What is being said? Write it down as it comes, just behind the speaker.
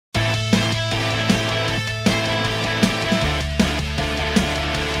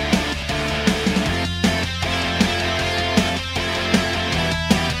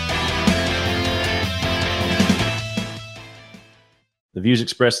The views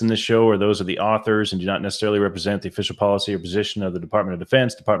expressed in this show are those of the authors and do not necessarily represent the official policy or position of the Department of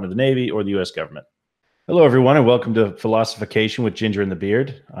Defense, Department of the Navy, or the U.S. government. Hello, everyone, and welcome to Philosophication with Ginger and the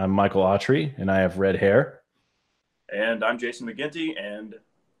Beard. I'm Michael Autry, and I have red hair. And I'm Jason McGinty, and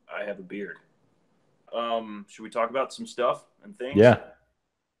I have a beard. Should we talk about some stuff and things? Yeah.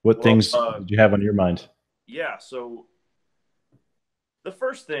 What things did you have on your mind? Yeah, so the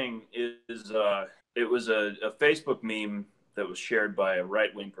first thing is it was a Facebook meme that was shared by a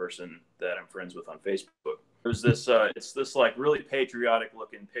right-wing person that I'm friends with on Facebook. There's this it's this like really patriotic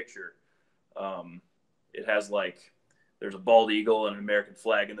looking picture. It has like there's a bald eagle and an American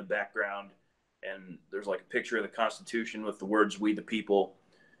flag in the background, and there's like a picture of the Constitution with the words "We the People,"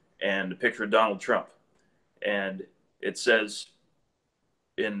 and a picture of Donald Trump. And it says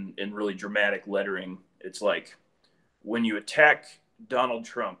in really dramatic lettering, it's like, when you attack Donald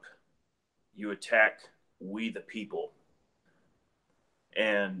Trump, you attack we the people.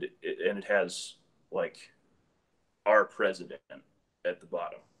 And it has like our president at the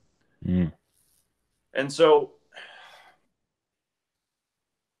bottom. Mm. And so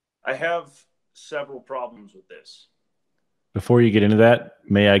I have several problems with this. Before you get into that,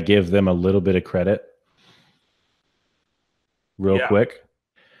 may I give them a little bit of credit? Real quick.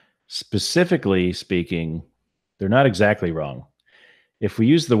 Specifically speaking, they're not exactly wrong. If we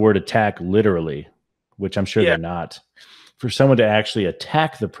use the word attack literally, which I'm sure they're not, for someone to actually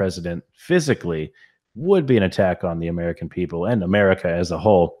attack the president physically would be an attack on the American people and America as a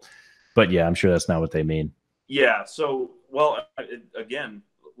whole. But yeah, I'm sure that's not what they mean. Yeah. So, well, again,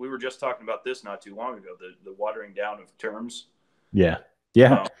 we were just talking about this not too long ago, the watering down of terms. Yeah.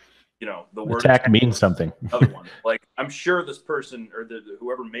 Yeah. The word attack means something. Other one. Like, I'm sure this person or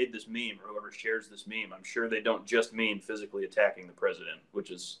whoever made this meme or whoever shares this meme, I'm sure they don't just mean physically attacking the president,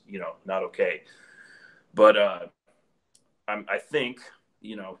 which is, not okay. But I think,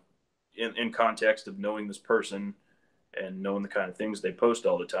 in context of knowing this person and knowing the kind of things they post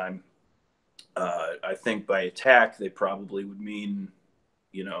all the time, I think by attack, they probably would mean,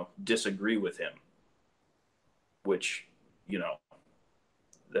 disagree with him, which,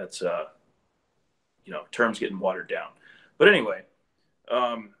 that's, terms getting watered down. But anyway,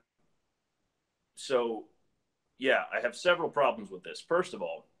 so, yeah, I have several problems with this. First of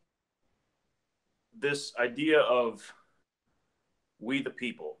all, this idea of we the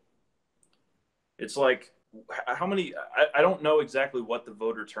people. It's like, how many, I don't know exactly what the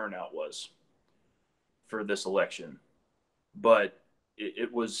voter turnout was for this election, but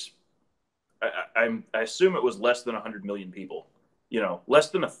it was, I assume it was less than 100 million people. Less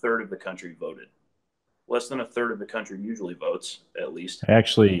than a third of the country voted. Less than a third of the country usually votes, at least. I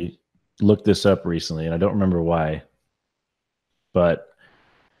actually looked this up recently, and I don't remember why, but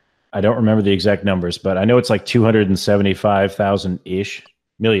I don't remember the exact numbers, but I know it's like 275,000-ish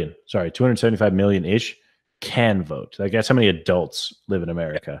million. Sorry, 275 million-ish can vote. Like, that's how many adults live in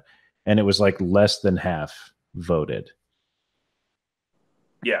America. And it was like less than half voted.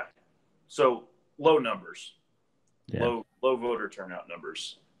 Yeah. So low numbers. Yeah. Low voter turnout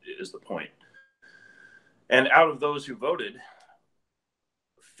numbers is the point. And out of those who voted,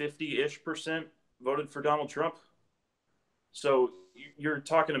 50-ish% voted for Donald Trump. So you're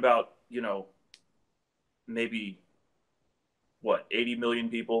talking about, maybe, 80 million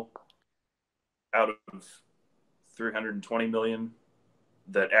people out of 320 million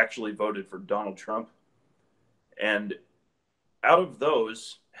that actually voted for Donald Trump. And out of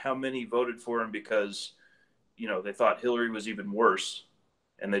those, how many voted for him because, they thought Hillary was even worse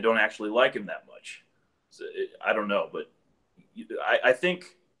and they don't actually like him that much? So I don't know, but I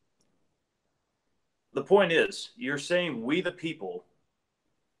think the point is, you're saying we the people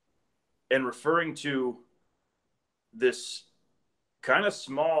and referring to this kind of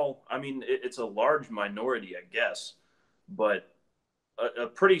small, it's a large minority, I guess, but a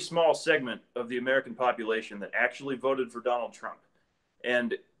pretty small segment of the American population that actually voted for Donald Trump.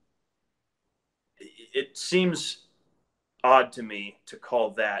 And it seems odd to me to call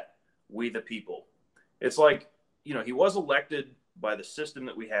that we the people. It's like, he was elected by the system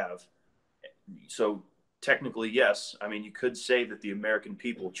that we have. So technically, yes. You could say that the American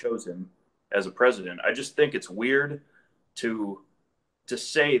people chose him as a president. I just think it's weird to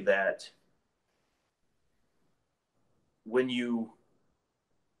say that when you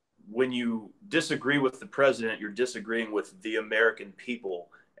disagree with the president, you're disagreeing with the American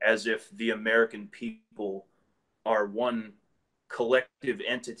people, as if the American people are one collective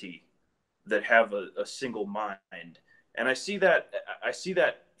entity that have a single mind. And I see that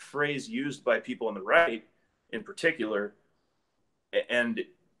phrase used by people on the right in particular, and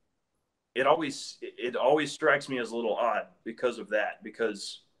it always strikes me as a little odd because of that,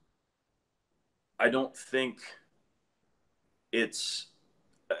 because I don't think it's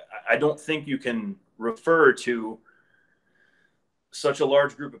I don't think you can refer to such a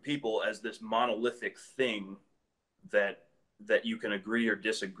large group of people as this monolithic thing that you can agree or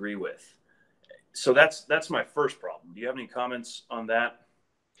disagree with. So that's my first problem. Do you have any comments on that?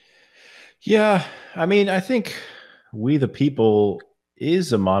 Yeah, I mean, I think we the people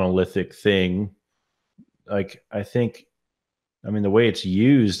is a monolithic thing. Like, I mean, the way it's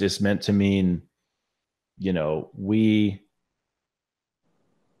used is meant to mean, we,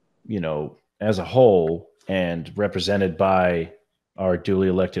 as a whole and represented by our duly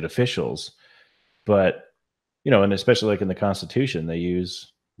elected officials. But, and especially like in the Constitution, they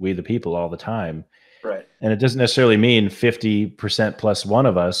use we the people all the time. Right. And it doesn't necessarily mean 50% plus one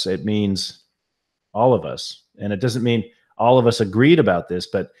of us. It means all of us. And it doesn't mean all of us agreed about this,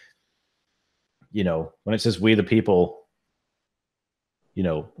 but when it says we the people,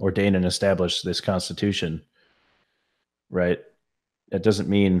 ordain and establish this Constitution, right? It doesn't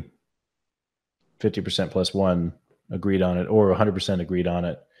mean 50% plus one agreed on it or 100% agreed on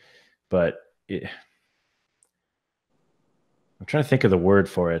it. But I'm trying to think of the word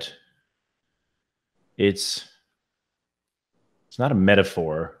for it. It's not a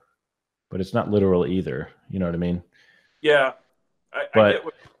metaphor, but it's not literal either. You know what I mean? Yeah, I get But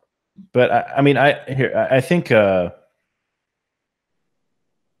what. I mean, I think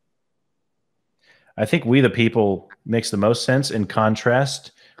we the people makes the most sense in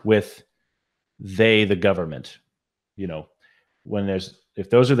contrast with they the government. You know, when if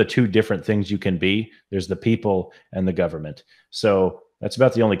those are the two different things you can be, there's the people and the government. So that's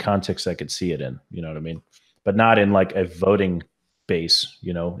about the only context I could see it in. You know what I mean? But not in like a voting base.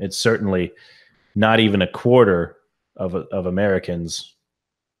 It's certainly not even a quarter of Americans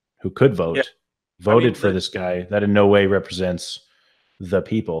who could Yeah, vote I voted mean, for this guy that in no way represents the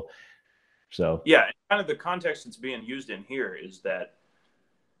people. So yeah, kind of the context it's being used in here is that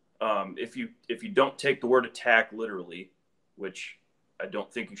if you don't take the word attack literally, which I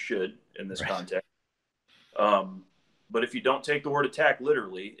don't think you should in this right. context, um, but if you don't take the word attack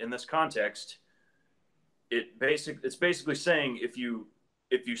literally in this context, it's basically saying if you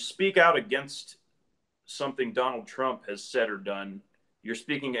speak out against something Donald Trump has said or done, you're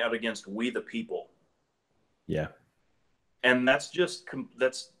speaking out against we the people, Yeah. and that's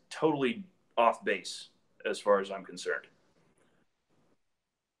totally off base as far as I'm concerned.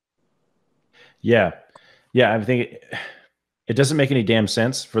 Yeah. Yeah. I think it doesn't make any damn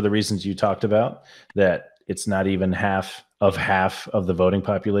sense for the reasons you talked about, that it's not even half of the voting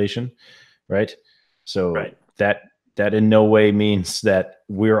population. Right. Right. So that in no way means that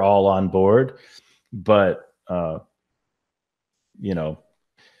we're all on board. But, you know,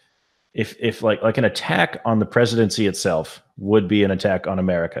 if like an attack on the presidency itself would be an attack on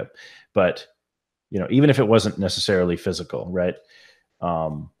America, but even if it wasn't necessarily physical, right?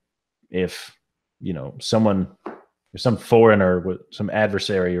 Um, if someone, if some foreigner, some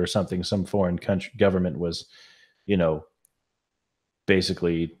adversary or something, some foreign country government was, you know,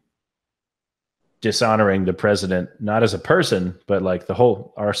 basically dishonoring the president, not as a person, but like the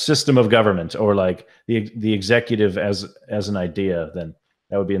whole our system of government, or like the executive as an idea, then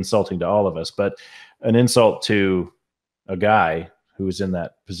that would be insulting to all of us. But an insult to a guy who is in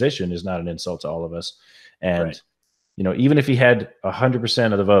that position is not an insult to all of us. And Right. even if he had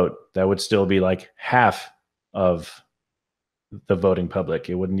 100% of the vote, that would still be like half of the voting public.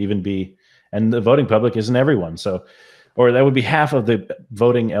 It wouldn't even be, and the voting public isn't everyone. So, or that would be half of the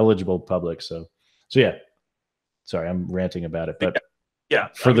voting eligible public. So yeah, sorry, I'm ranting about it, Yeah. but Yeah.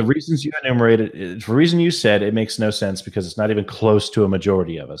 I for the mean, reasons you enumerated, for the reason you said, it makes no sense because it's not even close to a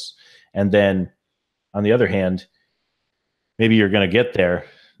majority of us. And then on the other hand, maybe you're going to get there.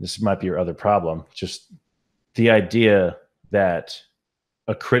 This might be your other problem. Just the idea that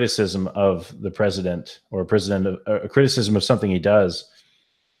a criticism of the president, or a criticism of something he does,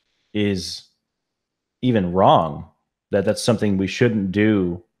 is even wrong, that's something we shouldn't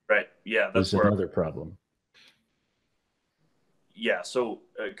do, right. Yeah. is That's where. another problem. Yeah. So,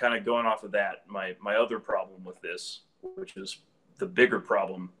 kind of going off of that, my other problem with this, which is the bigger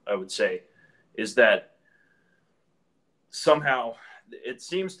problem, I would say, is that somehow it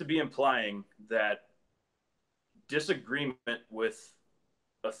seems to be implying that disagreement with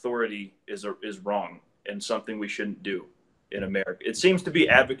authority is wrong and something we shouldn't do in America. It seems to be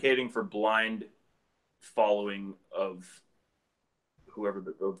advocating for blind following of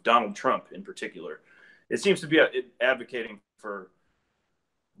of Donald Trump in particular. It seems to be advocating for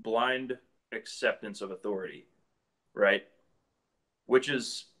blind acceptance of authority, right? Which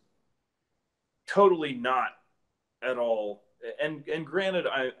is totally not at all. And granted,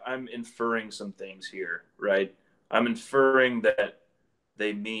 I'm inferring some things here, right? I'm inferring that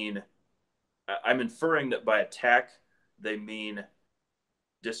they mean, I'm inferring that by attack, they mean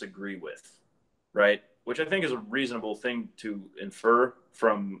disagree with, right? Which I think is a reasonable thing to infer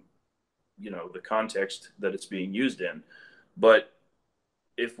from, the context that it's being used in. But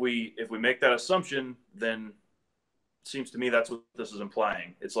if we make that assumption, then it seems to me that's what this is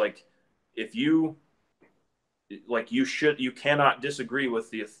implying. It's like, if you you cannot disagree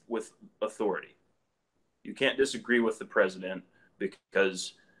with authority. You can't disagree with the president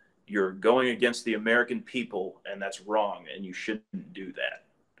because you're going against the American people, and that's wrong, and you shouldn't do that.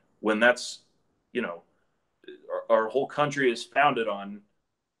 When that's, you know, our whole country is founded on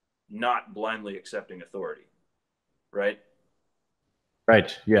not blindly accepting authority, right?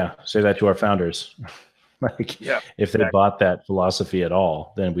 Right. Yeah. Say that to our founders. Like, Yeah, if they exactly. bought that philosophy at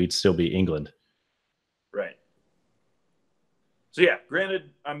all, then we'd still be England. Right. So yeah, granted,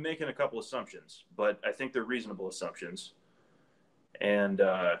 I'm making a couple assumptions, but I think they're reasonable assumptions, and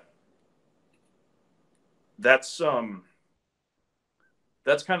that's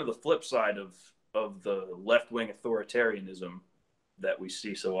that's kind of the flip side of the left wing authoritarianism that we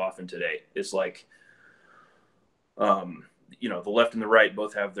see so often today. It's like, the left and the right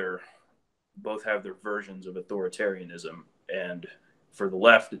both have their versions of authoritarianism, and for the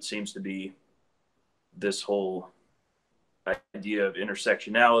left, it seems to be this whole idea of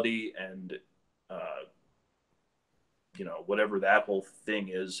intersectionality and uh, whatever that whole thing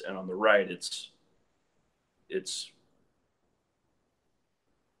is, and on the right, it's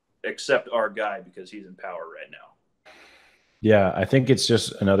accept our guy because he's in power right now. Yeah. I think it's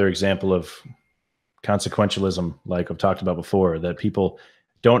just another example of consequentialism, like I've talked about before, that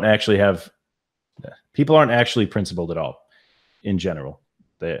don't actually have, people aren't actually principled at all in general.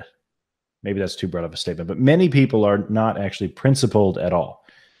 Maybe that's too broad of a statement, but many people are not actually principled at all.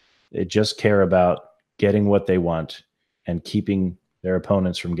 They just care about getting what they want and keeping their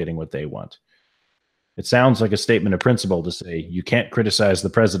opponents from getting what they want. It sounds like a statement of principle to say you can't criticize the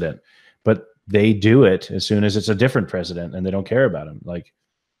president, but they do it as soon as it's a different president and they don't care about him. Like,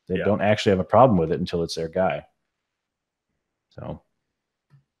 they Yeah, don't actually have a problem with it until it's their guy. So,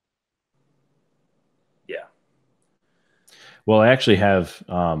 yeah, well, I have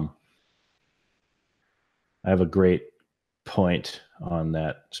a great point on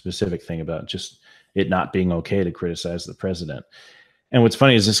that specific thing about just it not being okay to criticize the president. And what's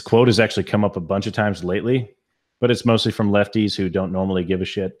funny is this quote has actually come up a bunch of times lately, but it's mostly from lefties who don't normally give a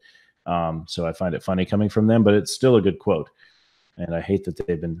shit. So I find it funny coming from them, but it's still a good quote. And I hate that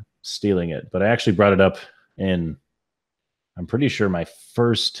they've been stealing it. But I actually brought it up in, I'm pretty sure my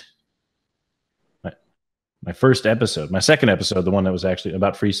first episode, my second episode, the one that was actually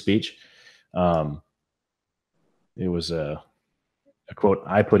about free speech. It was a quote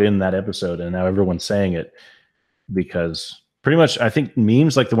I put in that episode, and now everyone's saying it because pretty much I think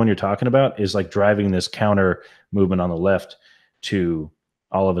memes like the one you're talking about is like driving this counter movement on the left to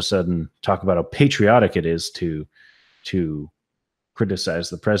all of a sudden talk about how patriotic it is to criticize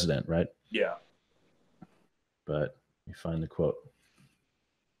the president, right? yeah, But you find the quote.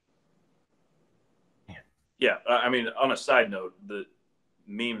 yeah. I mean, on a side note, the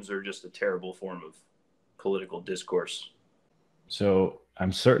memes are just a terrible form of political discourse. So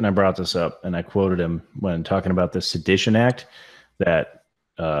I'm certain I brought this up and I quoted him when talking about the Sedition Act that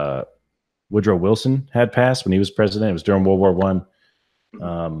Woodrow Wilson had passed when he was president. It was during World War One.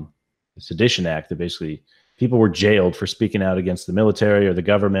 The Sedition Act that basically people were jailed for speaking out against the military or the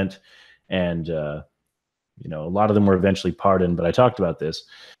government, and a lot of them were eventually pardoned. But I talked about this.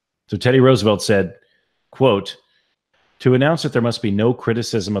 So Teddy Roosevelt said, "Quote: To announce that there must be no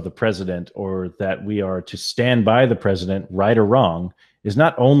criticism of the president or that we are to stand by the president, right or wrong, is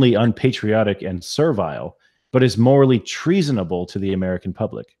not only unpatriotic and servile, but is morally treasonable to the American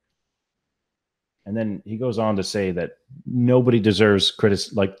public." And then he goes on to say that nobody deserves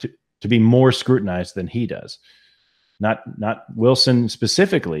to be more scrutinized than he does. Not Wilson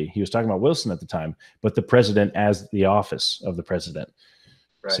specifically. He was talking about Wilson at the time, but the president as the office of the president.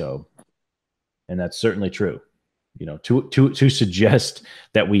 Right. So, and that's certainly true. To suggest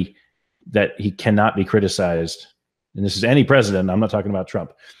that he cannot be criticized, and this is any president, I'm not talking about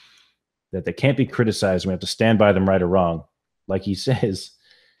Trump, that they can't be criticized and we have to stand by them right or wrong, like he says,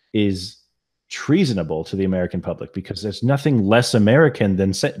 is treasonable to the American public, because there's nothing less American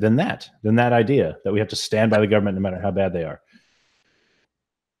than that idea that we have to stand by the government no matter how bad they are.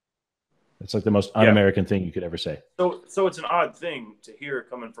 It's like the most un-American thing you could ever say. So it's an odd thing to hear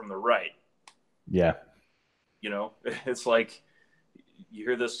coming from the right. Yeah. It's like you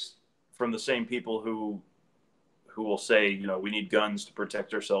hear this from the same people who will say, we need guns to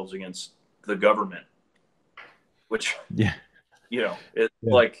protect ourselves against the government, which, Yeah. it's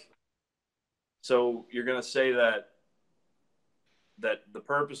Yeah. like, so you're going to say that the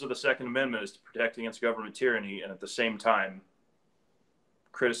purpose of the Second Amendment is to protect against government tyranny, and at the same time,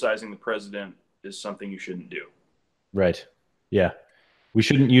 criticizing the president is something you shouldn't do. Right. Yeah. We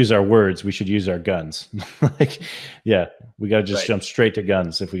shouldn't use our words. We should use our guns. Like, yeah, we got to just Right. jump straight to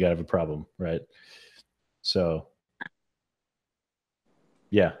guns if we got to have a problem. Right. So,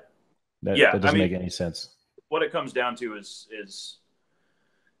 yeah, Yeah, that I doesn't mean, make any sense. what it comes down to is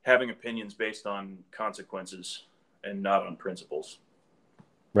having opinions based on consequences and not on principles.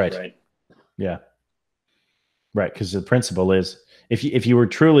 Right. Right. Yeah. Right. Because the principle is, if you were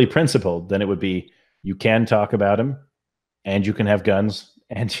truly principled, then it would be, you can talk about him and you can have guns,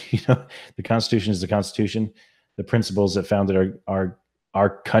 and the Constitution is the Constitution. The principles that founded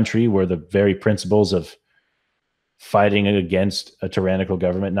our country were the very principles of fighting against a tyrannical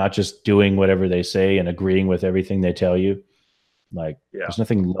government, not just doing whatever they say and agreeing with everything they tell you. Like, Yeah. there's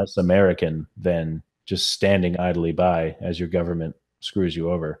nothing less American than just standing idly by as your government screws you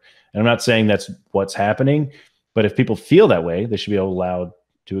over. And I'm not saying that's what's happening, but if people feel that way, they should be allowed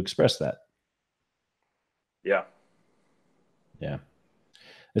to express that. Yeah. Yeah.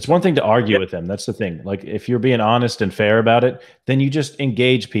 It's one thing to argue Yeah. with them. That's the thing. Like, if you're being honest and fair about it, then you just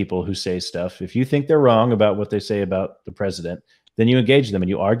engage people who say stuff. If you think they're wrong about what they say about the president, then you engage them and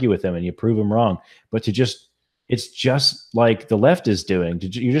you argue with them and you prove them wrong. But it's just like the left is doing.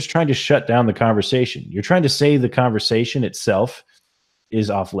 You're just trying to shut down the conversation. You're trying to say the conversation itself is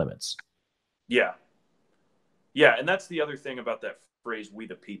off limits. Yeah. Yeah. And that's the other thing about that phrase, "we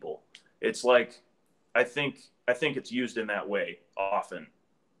the people." It's like, I think it's used in that way often.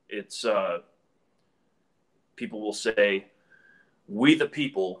 It's people will say, "We the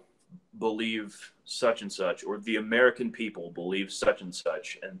people believe such and such," or "the American people believe such and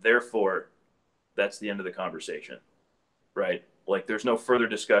such," and therefore that's the end of the conversation. Right? Like, there's no further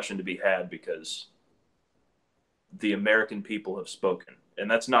discussion to be had because the American people have spoken. And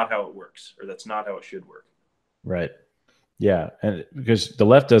that's not how it works, or that's not how it should work. Right. Yeah. And because the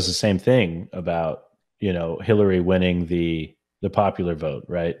left does the same thing about, Hillary winning the popular vote,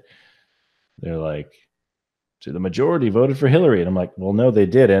 right? They're like, so the majority voted for Hillary. And I'm like, well, no, they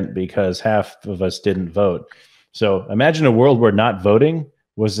didn't, because half of us didn't vote. So imagine a world where not voting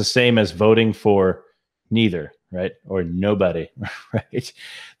was the same as voting for neither, right? Or nobody, right?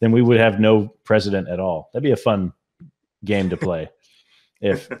 Then we would have no president at all. That'd be a fun game to play.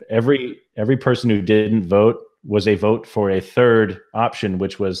 If every person who didn't vote was a vote for a third option,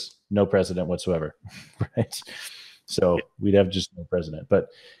 which was no president whatsoever, right? So we'd have just no president. But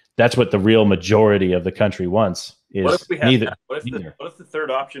that's what the real majority of the country wants, What is if we had neither. that? What if the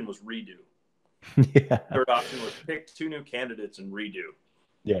third option was redo? Yeah. Third option was pick two new candidates and redo.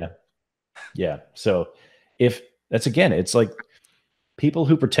 Yeah. Yeah. So if that's, again, it's like people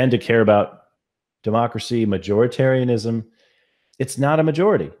who pretend to care about democracy, majoritarianism, it's not a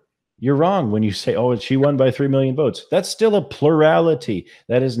majority. You're wrong when you say, oh, she won by 3 million votes. That's still a plurality.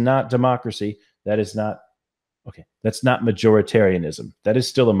 That is not democracy. That is not, okay, that's not majoritarianism. That is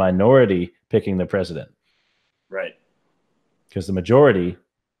still a minority picking the president. Right. Because the majority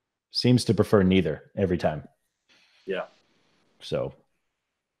seems to prefer neither every time. Yeah. So,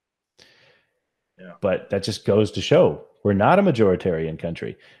 yeah. But that just goes to show we're not a majoritarian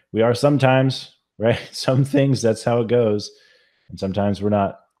country. We are sometimes, right? Some things, that's how it goes. And sometimes we're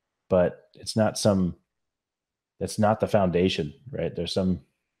not. But that's not the foundation, right?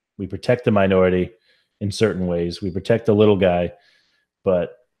 We protect the minority in certain ways. We protect the little guy.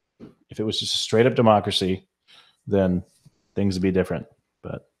 But if it was just a straight up democracy, then things would be different.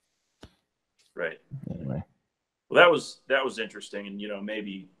 But right. Anyway. Well, that was interesting. And,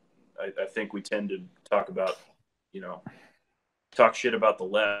 maybe I think we tend to talk about, talk shit about the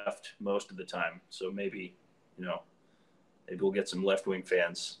left most of the time. So maybe we'll get some left-wing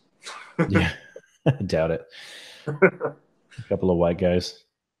fans. Yeah, I doubt it. A couple of white guys.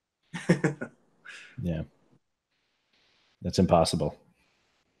 Yeah. That's impossible.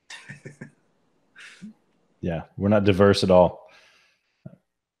 Yeah, we're not diverse at all.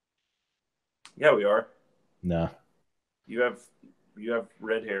 Yeah, we are. No. You have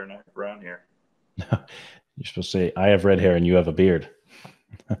red hair and I have brown hair. You're supposed to say, I have red hair and you have a beard.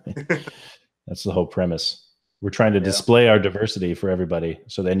 That's the whole premise. We're trying to display our diversity for everybody,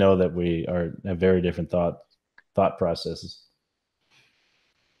 so they know that we have very different thought processes.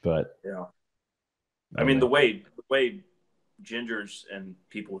 But yeah, I mean, the way gingers and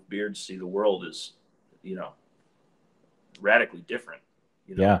people with beards see the world is, radically different.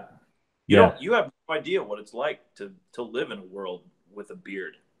 Yeah. Yeah. You have no idea what it's like to live in a world with a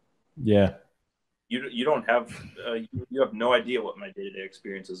beard. Yeah. You don't have you have no idea what my day-to-day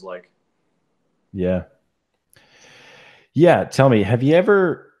experience is like. Yeah. Yeah. Tell me, have you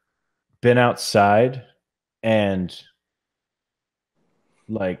ever been outside and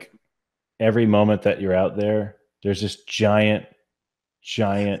like every moment that you're out there, there's this giant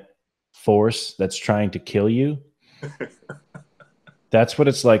force that's trying to kill you? That's what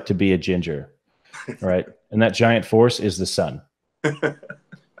it's like to be a ginger, right? And that giant force is the sun.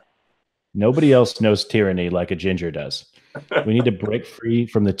 Nobody else knows tyranny like a ginger does. We need to break free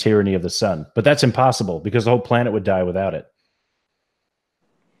from the tyranny of the sun. But that's impossible because the whole planet would die without it.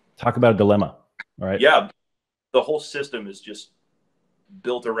 Talk about a dilemma. All right. Yeah, the whole system is just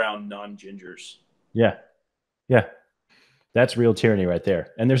built around non-gingers. Yeah. Yeah. That's real tyranny right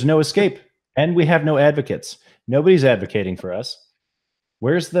there. And there's no escape. And we have no advocates. Nobody's advocating for us.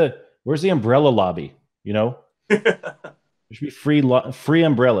 Where's the umbrella lobby? You know, there should be free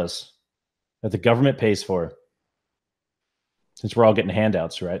umbrellas that the government pays for. Since we're all getting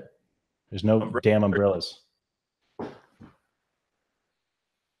handouts, right? There's no damn umbrellas. We're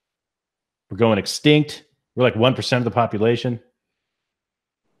going extinct. We're like 1% of the population.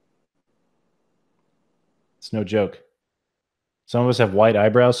 It's no joke. Some of us have white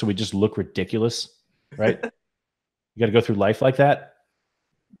eyebrows, so we just look ridiculous, right? You got to go through life like that.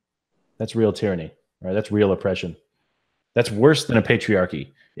 That's real tyranny, right? That's real oppression. That's worse than a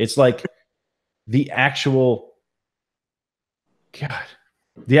patriarchy. It's like the actual, God,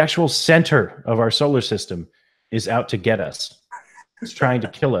 the actual center of our solar system is out to get us. It's trying to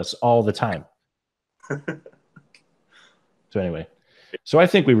kill us all the time. So anyway, so I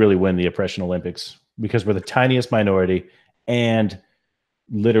think we really win the oppression Olympics because we're the tiniest minority and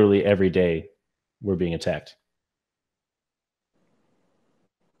literally every day we're being attacked.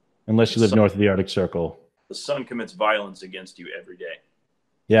 Unless you live north of the Arctic Circle. The sun commits violence against you every day.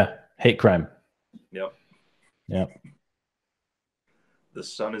 Yeah. Hate crime. Yep. Yeah. The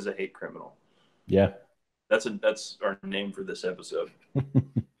sun is a hate criminal. Yeah. That's our name for this episode.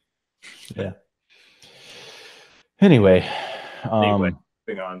 Yeah. Anyway,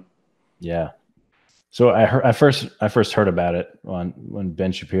 moving on. Yeah. So I first heard about it on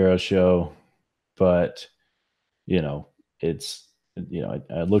Ben Shapiro's show, but it's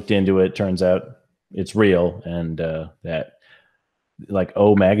I looked into it. Turns out it's real, and that like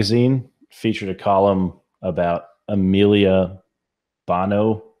O Magazine featured a column about Amelia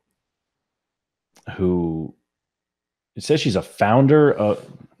Bono, who it says she's the founder of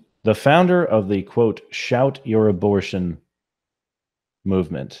the quote "Shout Your Abortion"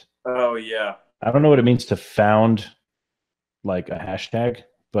 movement. Oh yeah. I don't know what it means to found like a hashtag,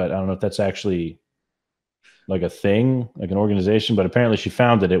 but I don't know if that's actually like a thing, like an organization, but apparently she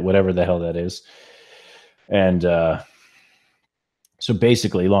founded it, whatever the hell that is. And so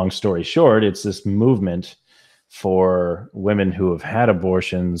basically, long story short, it's this movement for women who have had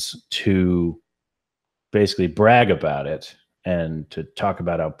abortions to basically brag about it and to talk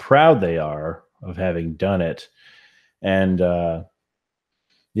about how proud they are of having done it. And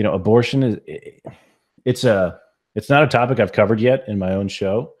abortion is it's not a topic I've covered yet in my own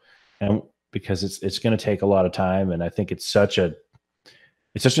show, and because it's going to take a lot of time, and I think it's such an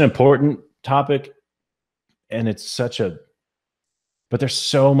important topic, and but there's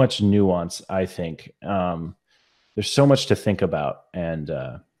so much nuance. I think there's so much to think about, and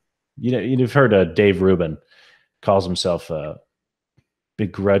you've heard Dave Rubin calls himself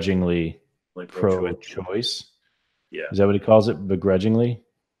begrudgingly pro-choice. Yeah, is that what he calls it? Begrudgingly.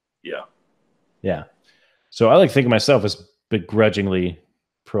 Yeah. Yeah. So I like to think of myself as begrudgingly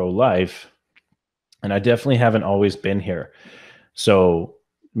pro-life, and I definitely haven't always been here. So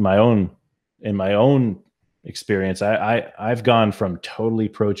in my own experience, I've gone from totally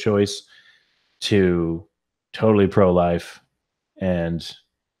pro-choice to totally pro-life, and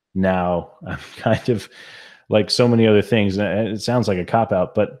now I'm kind of like so many other things. And it sounds like a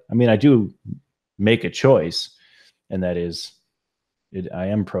cop-out, but I mean, I do make a choice, and that is I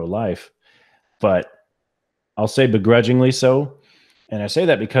am pro-life, but I'll say begrudgingly so. And I say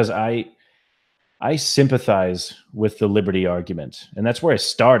that because I sympathize with the liberty argument. And that's where I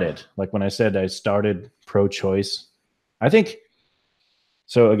started. Like when I said I started pro-choice, I think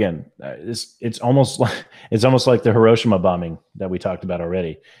so. Again, it's almost like the Hiroshima bombing that we talked about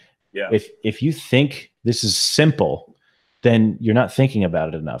already. Yeah. If you think this is simple, then you're not thinking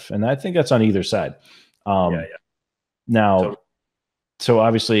about it enough. And I think that's on either side. Yeah. Now, totally. So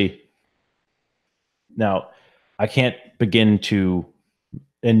obviously, now I can't begin to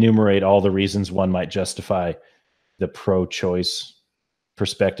enumerate all the reasons one might justify the pro-choice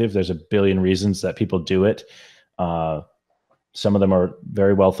perspective. There's a billion reasons that people do it. Some of them are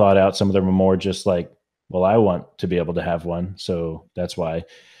very well thought out. Some of them are more just like, well, I want to be able to have one, so that's why.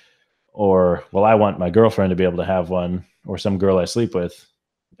 Or, well, I want my girlfriend to be able to have one, or some girl I sleep with,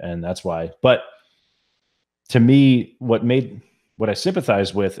 and that's why. But to me, what I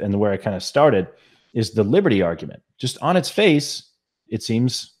sympathize with and where I kind of started is the liberty argument. Just on its face, it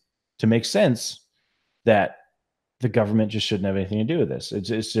seems to make sense that the government just shouldn't have anything to do with this.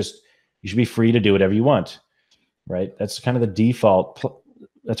 It's just, you should be free to do whatever you want, right? That's kind of the default.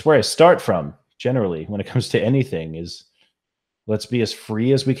 That's where I start from generally when it comes to anything, is let's be as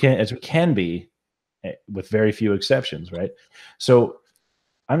free as we can be, with very few exceptions, right? So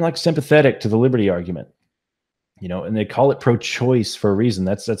I'm like sympathetic to the liberty argument, and they call it pro-choice for a reason.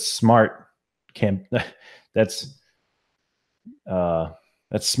 That's smart. That's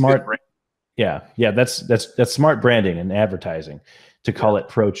smart. Yeah. That's smart branding and advertising to call it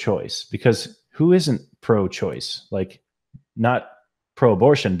pro-choice, because who isn't pro-choice? Like, not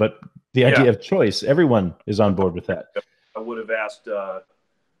pro-abortion, but the idea of choice. Everyone is on board with that. I would have asked.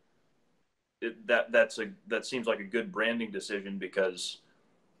 That seems like a good branding decision, because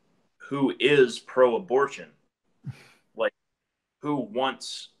who is pro-abortion? Like, who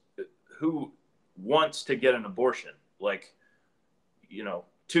wants to get an abortion? Like,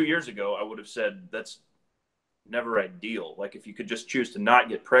 2 years ago, I would have said that's never ideal. Like, if you could just choose to not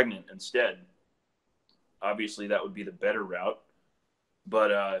get pregnant instead, obviously that would be the better route.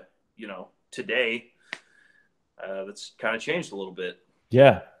 But, today, that's kind of changed a little bit.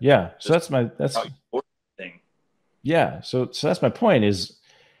 Yeah. So that's thing. Yeah. So that's my point, is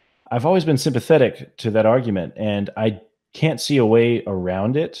I've always been sympathetic to that argument, and I can't see a way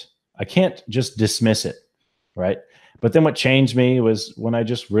around it. I can't just dismiss it. Right. But then what changed me was when I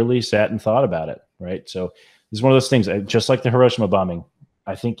just really sat and thought about it. Right. So this is one of those things, just like the Hiroshima bombing.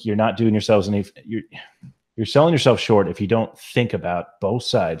 I think you're not doing yourselves you're selling yourself short if you don't think about both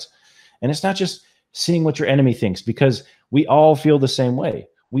sides. And it's not just seeing what your enemy thinks, because we all feel the same way.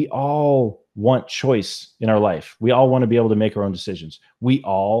 We all want choice in our life. We all want to be able to make our own decisions. We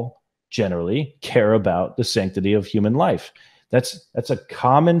all generally care about the sanctity of human life. That's a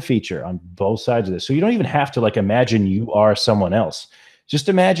common feature on both sides of this. So you don't even have to imagine you are someone else. Just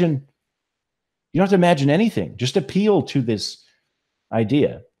imagine, you don't have to imagine anything. Just appeal to this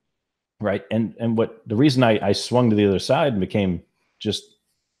idea, right? And what the reason I swung to the other side and became just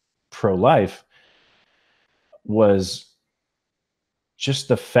pro-life was just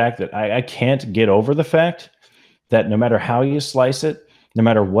the fact that I can't get over the fact that no matter how you slice it, no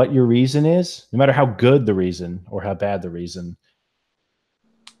matter what your reason is, no matter how good the reason or how bad the reason,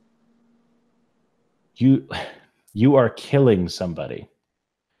 you are killing somebody.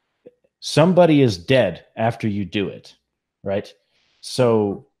 Somebody is dead after you do it, right?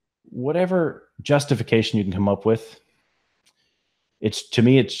 So whatever justification you can come up with, to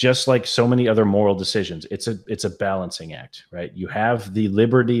me, it's just like so many other moral decisions. It's a balancing act, right? You have the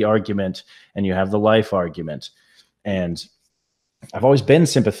liberty argument and you have the life argument. And I've always been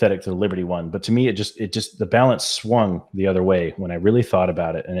sympathetic to the liberty one, but to me, it just the balance swung the other way when I really thought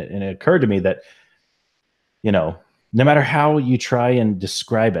about it. And it occurred to me that, no matter how you try and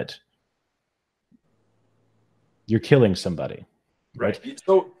describe it, you're killing somebody. Right.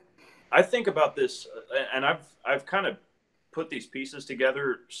 So I think about this, and I've kind of put these pieces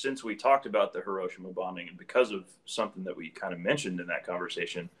together since we talked about the Hiroshima bombing, and because of something that we kind of mentioned in that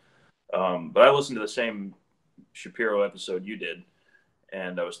conversation. But I listened to the same Shapiro episode you did,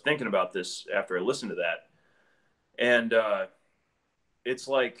 and I was thinking about this after I listened to that. And it's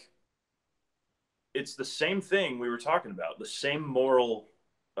like, it's the same thing we were talking about, the same moral,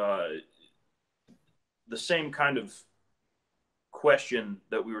 the same kind of question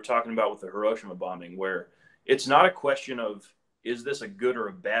that we were talking about with the Hiroshima bombing, where it's not a question of, is this a good or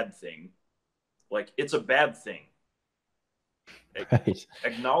a bad thing? Like, it's a bad thing. Right.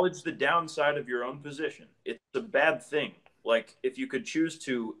 Acknowledge the downside of your own position. It's a bad thing. Like, if you could choose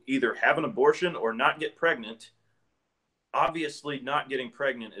to either have an abortion or not get pregnant, obviously not getting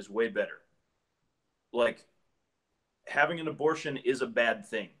pregnant is way better. Like, having an abortion is a bad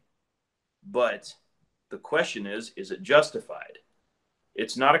thing. But the question is it justified?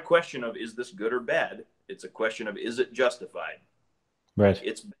 It's not a question of, is this good or bad? It's a question of, is it justified? Right.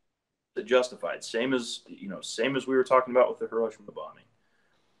 It's justified. Same as we were talking about with the Hiroshima bombing.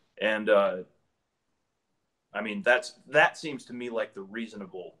 And I mean, that seems to me like the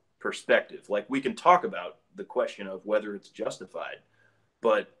reasonable perspective. Like, we can talk about the question of whether it's justified,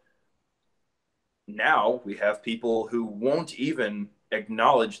 but now we have people who won't even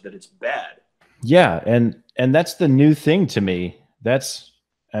acknowledge that it's bad. Yeah, and that's the new thing to me. That's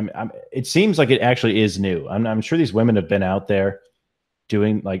it seems like it actually is new. I'm sure these women have been out there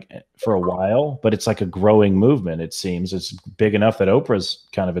doing like for a while, but it's like a growing movement. It seems it's big enough that Oprah's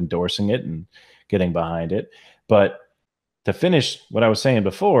kind of endorsing it and getting behind it. But to finish what I was saying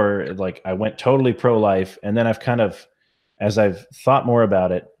before, like I went totally pro-life, and then I've kind of, as I've thought more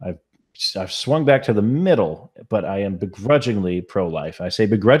about it, I've swung back to the middle, but I am begrudgingly pro-life. I say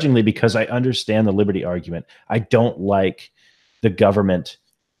begrudgingly because I understand the liberty argument. I don't like the government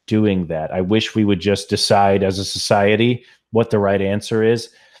doing that. I wish we would just decide as a society what the right answer is,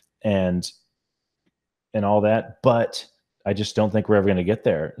 and all that. But I just don't think we're ever going to get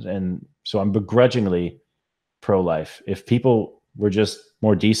there. And so I'm begrudgingly pro-life. If people were just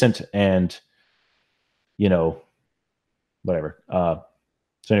more decent and, you know, whatever. So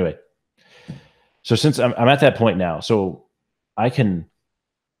anyway, so since I'm at that point now, so I can,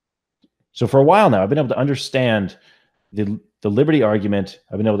 so for a while now, I've been able to understand the liberty argument.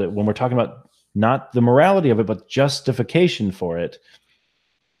 I've been able to, when we're talking about not the morality of it, but justification for it,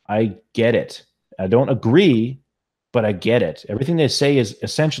 I get it. I don't agree, but I get it. Everything they say is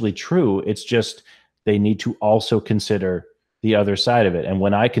essentially true. It's just they need to also consider the other side of it. And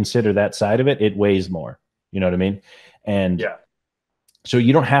when I consider that side of it, it weighs more. You know what I mean? And Yeah. so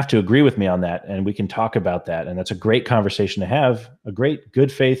you don't have to agree with me on that, and we can talk about that. And that's a great conversation to have, a great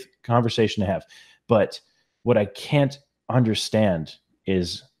good faith conversation to have. But what I can't understand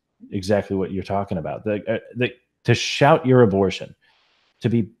is exactly what you're talking about. To shout your abortion, to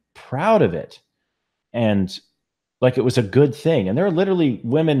be proud of it, and like it was a good thing. And there are literally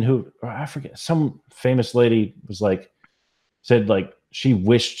women who, I forget, some famous lady was like, said like she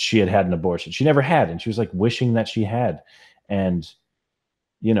wished she had had an abortion. She never had, and she was like wishing that she had. And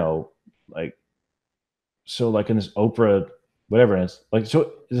you know, like, so like in this Oprah, whatever, and it's like,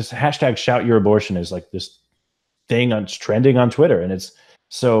 so this hashtag shout your abortion is like this thing on, it's trending on Twitter. And it's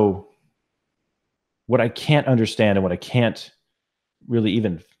so, what I can't understand and what I can't really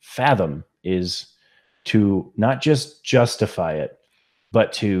even fathom is to not just justify it,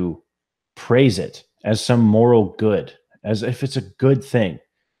 but to praise it as some moral good, as if it's a good thing.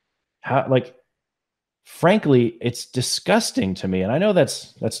 How, like, frankly, it's disgusting to me. And I know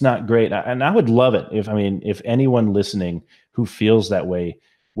that's not great. And I would love it if, I mean, if anyone listening who feels that way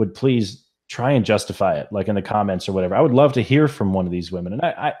would please try and justify it, like in the comments or whatever. I would love to hear from one of these women. And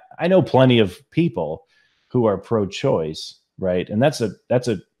I know plenty of people who are pro-choice, right? And that's a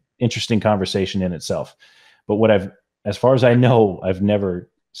interesting conversation in itself. But what I've, as far as I know, I've never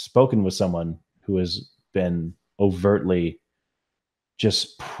spoken with someone who has been overtly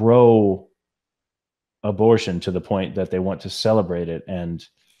just pro abortion to the point that they want to celebrate it and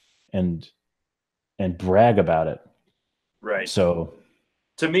and brag about it. Right. So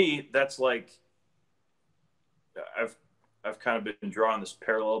To me, that's like I've I've kind of been drawing this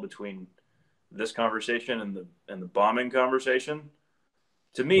parallel between this conversation and the bombing conversation.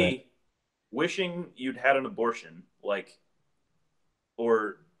 To right. me, wishing you'd had an abortion, like,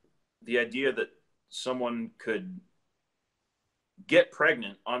 or the idea that someone could get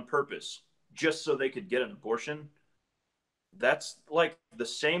pregnant on purpose just so they could get an abortion, that's like the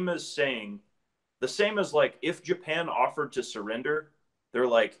same as saying, the same as like if Japan offered to surrender, they're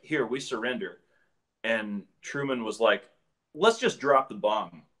like, here, we surrender. And Truman was like, let's just drop the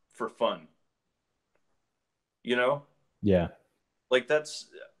bomb for fun. You know? Yeah. Like that's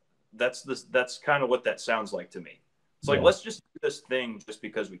kind of what that sounds like to me. It's like, Yeah. let's just do this thing just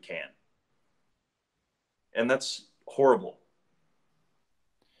because we can. And that's horrible.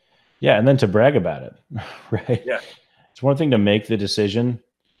 Yeah. And then to brag about it. Right. Yeah. It's one thing to make the decision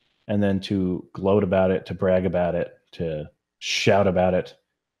and then to gloat about it, to brag about it, to shout about it.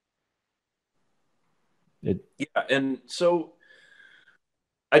 It Yeah. And so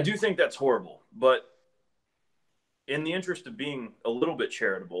I do think that's horrible. But in the interest of being a little bit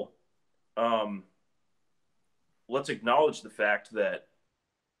charitable, um, let's acknowledge the fact that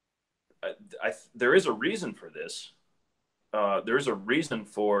there is a reason for this. There is a reason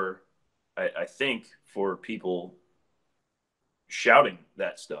for, I think, for people shouting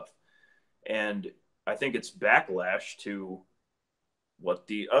that stuff. And I think it's backlash to what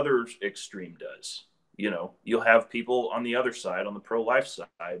the other extreme does. You know, you'll have people on the other side, on the pro life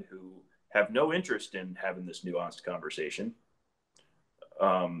side, who have no interest in having this nuanced conversation.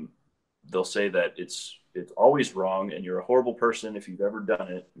 Um, they'll say that it's always wrong and you're a horrible person if you've ever done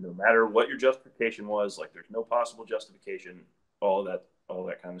it, no matter what your justification was. Like there's no possible justification, all that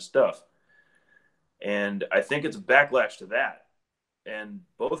kind of stuff. And I think it's a backlash to that. And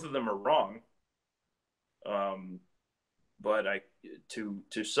both of them are wrong. Um, but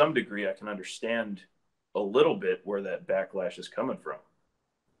to some degree, I can understand a little bit where that backlash is coming from.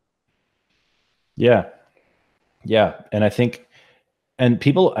 Yeah. Yeah. And I think, and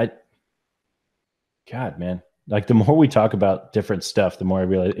people, God, man, like the more we talk about different stuff, the more I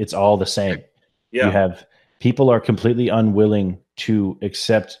realize it's all the same. You Yeah. have people are completely unwilling to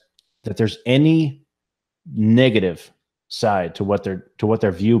accept that there's any negative side to what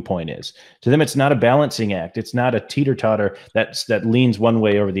their viewpoint is. To them, it's not a balancing act. It's not a teeter-totter that leans one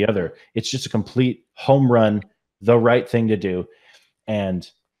way over the other. It's just a complete home run, the right thing to do. And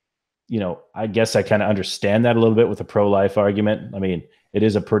I guess I kind of understand that a little bit with the pro-life argument. I mean, it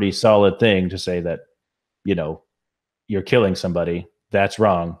is a pretty solid thing to say that, you're killing somebody. That's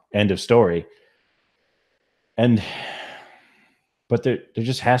wrong. End of story. And but there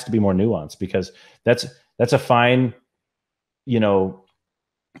just has to be more nuance, because that's a fine,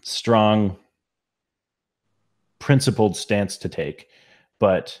 strong, principled stance to take,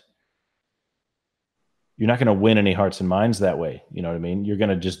 but you're not going to win any hearts and minds that way. You know what I mean? You're going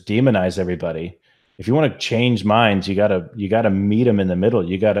to just demonize everybody. If you want to change minds, you gotta meet them in the middle.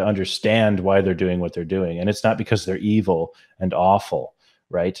 You got to understand why they're doing what they're doing, and it's not because they're evil and awful,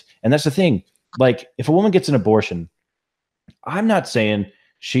 right? And that's the thing. Like, if a woman gets an abortion, I'm not saying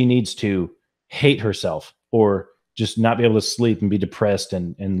she needs to hate herself or just not be able to sleep and be depressed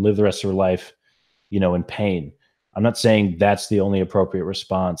and live the rest of her life, in pain. I'm not saying that's the only appropriate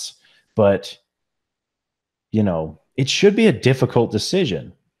response, but it should be a difficult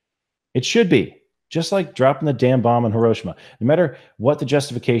decision. It should be. Just like dropping the damn bomb in Hiroshima. No matter what the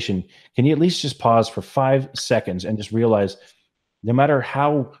justification, can you at least just pause for 5 seconds and just realize, no matter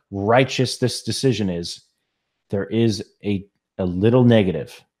how righteous this decision is, there is a little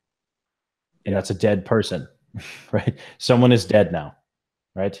negative, and that's a dead person, right? Someone is dead now,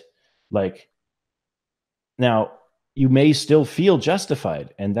 right? Like, now you may still feel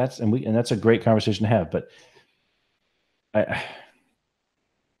justified, and that's a great conversation to have, but I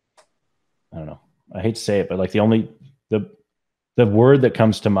don't know. I hate to say it, but like the word that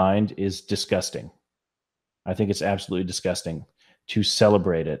comes to mind is disgusting. I think it's absolutely disgusting to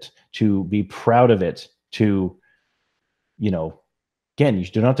celebrate it, to be proud of it, to, again, you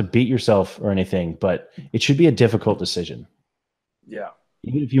do not have to beat yourself or anything, but it should be a difficult decision. Yeah.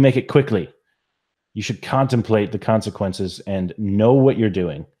 Even if you make it quickly, you should contemplate the consequences and know what you're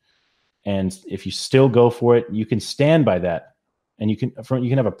doing. And if you still go for it, you can stand by that, and you can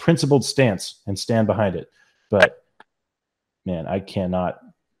have a principled stance and stand behind it. But man, I cannot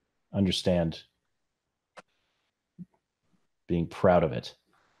understand being proud of it.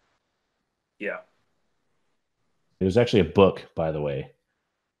 Yeah. It was actually a book, by the way.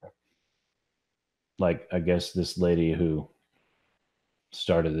 Like, I guess this lady who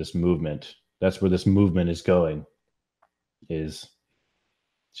started this movement, that's where this movement is going, is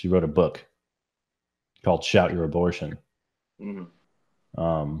she wrote a book called Shout Your Abortion. Mm-hmm.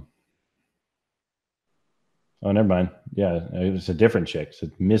 Oh, never mind. Yeah, it was a different chick.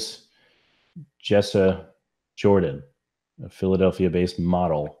 It's Miss Jessa Jordan, a Philadelphia-based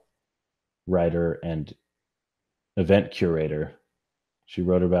model, writer, and event curator. She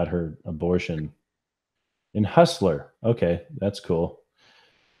wrote about her abortion in Hustler. Okay, that's cool.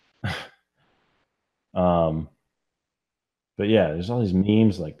 But yeah, there's all these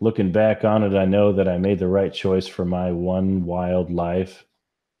memes like, looking back on it, I know that I made the right choice for my one wild life.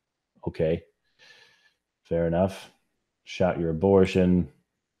 Okay, fair enough. Shout Your Abortion.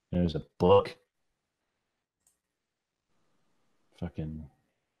 There's a book. Fucking,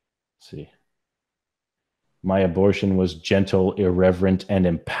 let's see. My abortion was gentle, irreverent, and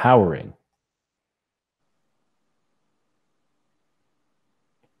empowering.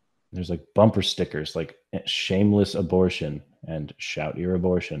 There's like bumper stickers like shameless abortion and shout your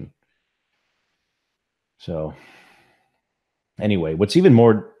abortion. So anyway, what's even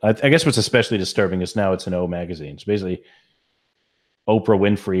more, I guess what's especially disturbing is now it's an O magazine. It's basically Oprah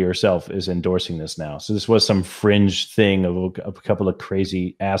Winfrey herself is endorsing this now. So this was some fringe thing of a couple of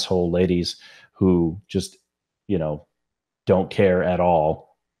crazy asshole ladies who just, don't care at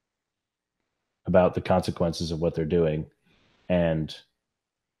all about the consequences of what they're doing. And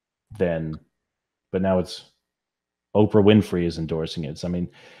then, but now it's Oprah Winfrey is endorsing it. So, I mean,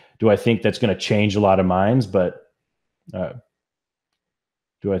 do I think that's going to change a lot of minds? But do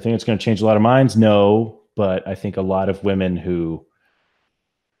I think it's going to change a lot of minds? No, but I think a lot of women who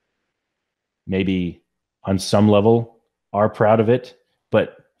maybe on some level are proud of it,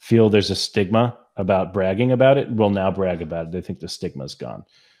 but feel there's a stigma about bragging about it, will now brag about it. They think the stigma's gone.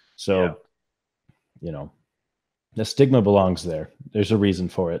 So, the stigma belongs there. There's a reason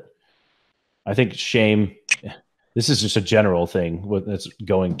for it. I think shame, this is just a general thing that's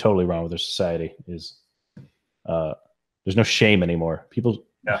going totally wrong with our society, is there's no shame anymore. People,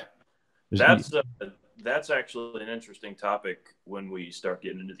 That's uh, that's actually an interesting topic when we start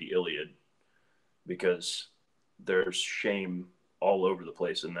getting into the Iliad, because there's shame all over the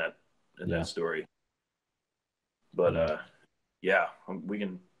place in Yeah. that story. But Yeah. yeah, we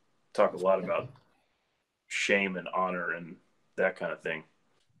can talk a lot about shame and honor and that kind of thing.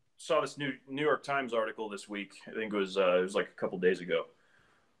 Saw this New York Times article this week. I think it was like a couple days ago.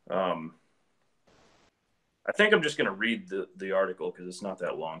 Um, I think I'm just going to read the article because it's not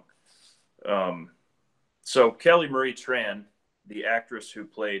that long. Um, so Kelly Marie Tran, the actress who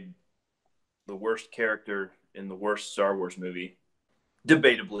played the worst character in the worst Star Wars movie,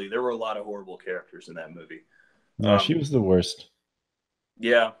 debatably there were a lot of horrible characters in that movie. Yeah, she was the worst.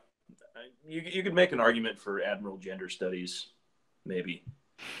 Yeah, you could make an argument for Admiral Gender Studies, maybe,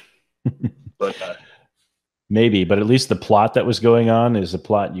 but Maybe, but at least the plot that was going on is a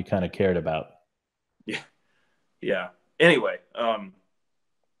plot you kind of cared about. yeah, yeah. Anyway,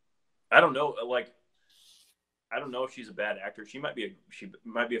 I don't know. Like, I don't know if she's a bad actor. She might be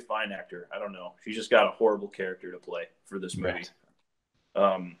a fine actor. I don't know. She just got a horrible character to play for this movie.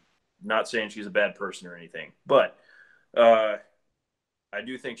 Right. Not saying she's a bad person or anything, but uh, I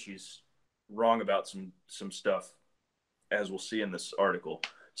do think she's wrong about some stuff, as we'll see in this article.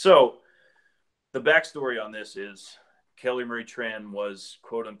 So the backstory on this is Kelly Marie Tran was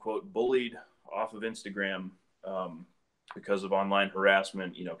quote unquote bullied off of Instagram because of online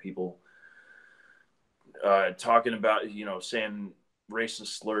harassment. You know, people talking about, saying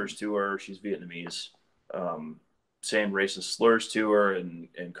racist slurs to her. She's Vietnamese. Saying racist slurs to her and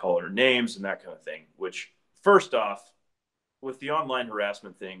calling her names and that kind of thing. Which, first off, with the online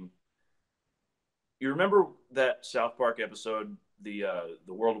harassment thing, you remember that South Park episode, the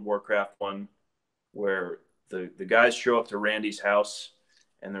World of Warcraft one, where the guys show up to Randy's house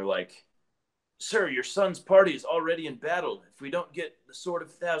and they're like, "Sir, your son's party is already in battle. If we don't get the Sword of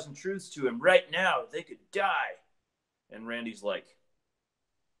a Thousand Truths to him right now, they could die." And Randy's like,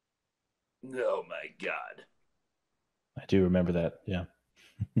 "Oh my God." I do remember that. Yeah.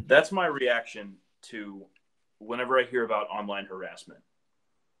 That's my reaction to whenever I hear about online harassment.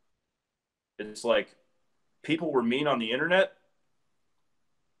 It's like, people were mean on the internet.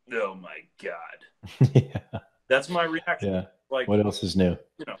 Oh my God. Yeah. That's my reaction. Yeah. Like, What else is new?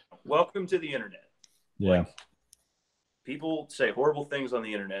 welcome to the internet. Yeah. Like, people say horrible things on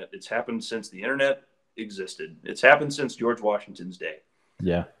the internet. It's happened since the internet existed. It's happened since George Washington's day.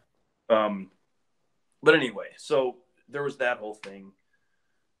 Yeah. But anyway, so there was that whole thing.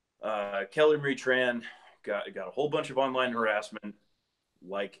 Kelly Marie Tran got a whole bunch of online harassment,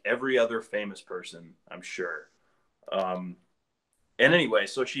 like every other famous person, I'm sure. And anyway,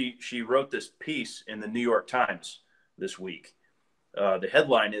 so she wrote this piece in the New York Times this week. The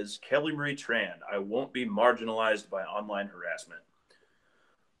headline is Kelly Marie Tran, I won't be marginalized by online harassment.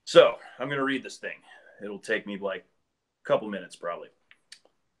 So I'm going to read this thing. It'll take me like a couple minutes probably.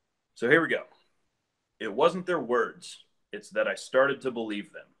 So here we go. It wasn't their words. It's that I started to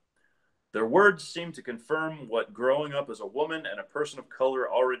believe them. Their words seemed to confirm what growing up as a woman and a person of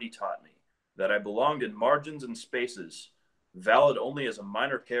color already taught me, that I belonged in margins and spaces, valid only as a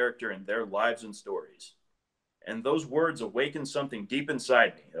minor character in their lives and stories. And those words awakened something deep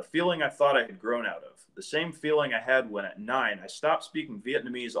inside me, a feeling I thought I had grown out of. The same feeling I had when at 9 I stopped speaking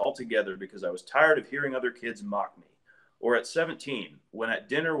Vietnamese altogether because I was tired of hearing other kids mock me. Or at 17, when at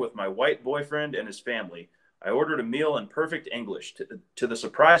dinner with my white boyfriend and his family, I ordered a meal in perfect English to the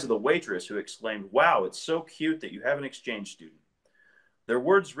surprise of the waitress, who exclaimed, "Wow, it's so cute that you have an exchange student." Their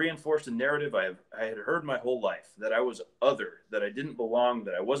words reinforced a narrative I had heard my whole life, that I was other, that I didn't belong,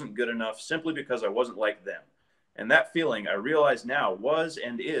 that I wasn't good enough simply because I wasn't like them. And that feeling, I realize now, was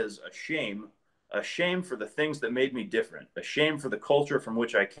and is a shame for the things that made me different, a shame for the culture from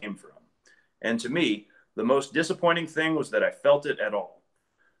which I came from. And to me, the most disappointing thing was that I felt it at all.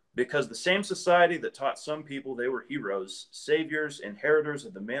 Because the same society that taught some people they were heroes, saviors, inheritors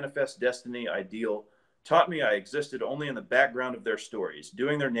of the manifest destiny ideal, taught me I existed only in the background of their stories,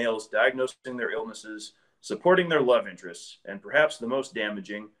 doing their nails, diagnosing their illnesses, supporting their love interests, and perhaps the most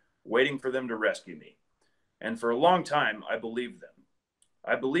damaging, waiting for them to rescue me. And for a long time, I believed them.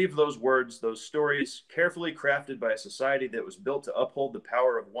 I believed those words, those stories, carefully crafted by a society that was built to uphold the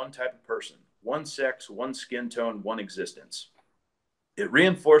power of one type of person, one sex, one skin tone, one existence. It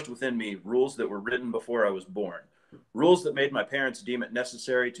reinforced within me rules that were written before I was born, rules that made my parents deem it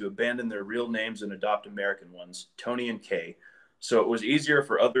necessary to abandon their real names and adopt American ones, Tony and Kay, so it was easier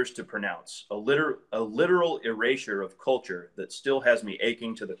for others to pronounce, a literal erasure of culture that still has me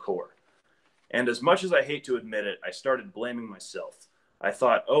aching to the core. And as much as I hate to admit it, I started blaming myself. I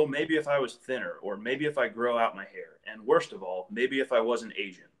thought, oh, maybe if I was thinner, or maybe if I grow out my hair, and worst of all, maybe if I wasn't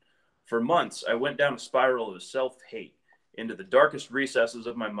Asian. For months, I went down a spiral of self-hate into the darkest recesses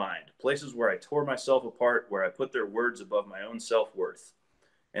of my mind, places where I tore myself apart, where I put their words above my own self-worth.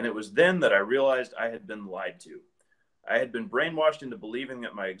 And it was then that I realized I had been lied to. I had been brainwashed into believing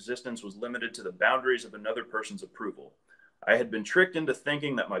that my existence was limited to the boundaries of another person's approval. I had been tricked into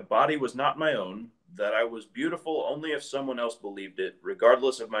thinking that my body was not my own, that I was beautiful only if someone else believed it,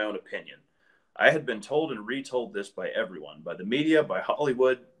 regardless of my own opinion. I had been told and retold this by everyone, by the media, by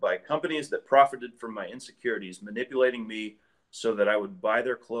Hollywood, by companies that profited from my insecurities, manipulating me so that I would buy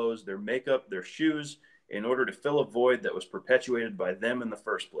their clothes, their makeup, their shoes, in order to fill a void that was perpetuated by them in the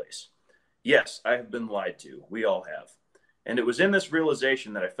first place. Yes, I have been lied to. We all have. And it was in this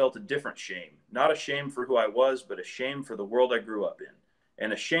realization that I felt a different shame, not a shame for who I was, but a shame for the world I grew up in,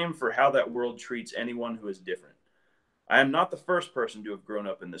 and a shame for how that world treats anyone who is different. I am not the first person to have grown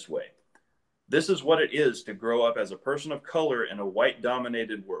up in this way. This is what it is to grow up as a person of color in a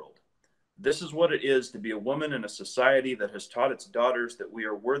white-dominated world. This is what it is to be a woman in a society that has taught its daughters that we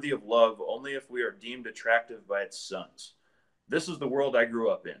are worthy of love only if we are deemed attractive by its sons. This is the world I grew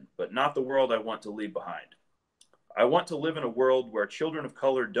up in, but not the world I want to leave behind. I want to live in a world where children of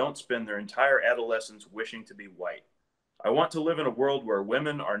color don't spend their entire adolescence wishing to be white. I want to live in a world where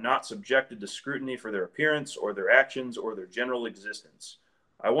women are not subjected to scrutiny for their appearance or their actions or their general existence.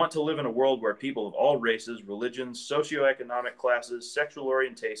 I want to live in a world where people of all races, religions, socioeconomic classes, sexual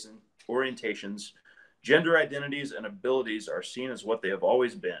orientations, gender identities, and abilities are seen as what they have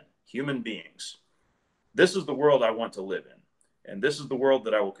always been, human beings. This is the world I want to live in, and this is the world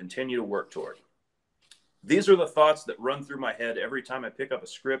that I will continue to work toward. These are the thoughts that run through my head every time I pick up a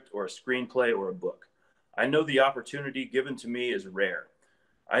script or a screenplay or a book. I know the opportunity given to me is rare.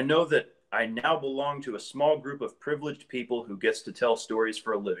 I know that I now belong to a small group of privileged people who gets to tell stories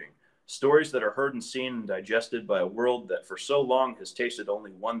for a living, stories that are heard and seen and digested by a world that for so long has tasted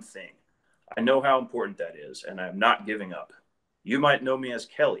only one thing. I know how important that is, and I am not giving up. You might know me as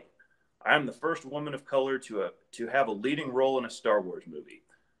Kelly. I am the first woman of color to have a leading role in a Star Wars movie.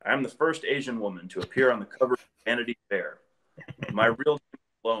 I am the first Asian woman to appear on the cover of Vanity Fair. My real name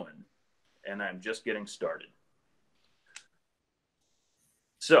is Lowen, and I'm just getting started.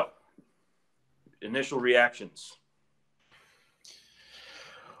 So, initial reactions.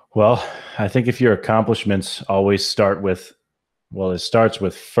 Well, I think if your accomplishments always start with, well, it starts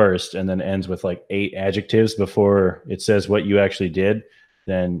with first and then ends with like 8 adjectives before it says what you actually did,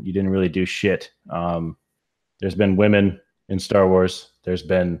 then you didn't really do shit. There's been women in Star Wars. There's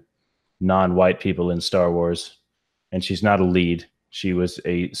been non-white people in Star Wars, and she's not a lead. She was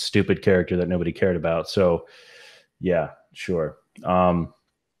a stupid character that nobody cared about. So yeah, sure.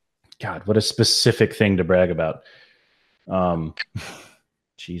 God, what a specific thing to brag about.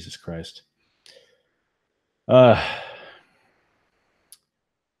 Jesus Christ. Well,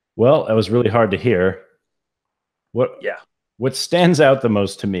 that was really hard to hear. What stands out the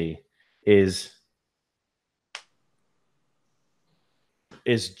most to me is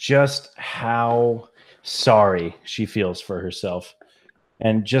just how sorry she feels for herself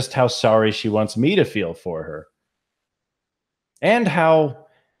and just how sorry she wants me to feel for her. And how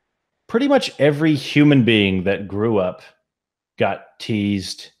pretty much every human being that grew up got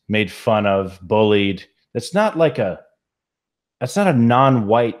teased, made fun of, bullied. That's not a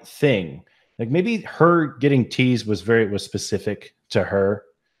non-white thing. Like maybe her getting teased was specific to her,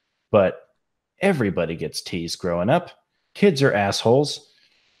 but everybody gets teased growing up. Kids are assholes.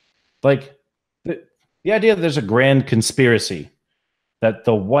 Like the idea that there's a grand conspiracy that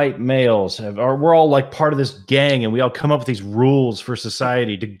the white males we're all like part of this gang and we all come up with these rules for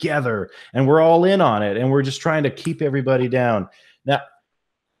society together and we're all in on it and we're just trying to keep everybody down. Now,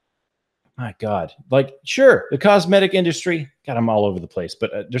 my God, like, sure, the cosmetic industry, God, I'm all over the place,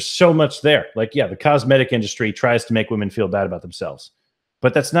 but there's so much there. Like, yeah, the cosmetic industry tries to make women feel bad about themselves,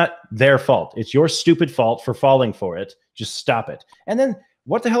 but that's not their fault. It's your stupid fault for falling for it. Just stop it. And then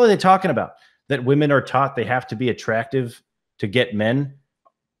what the hell are they talking about? That women are taught they have to be attractive to get men?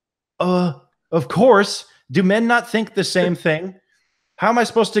 Of course. Do men not think the same thing? How am I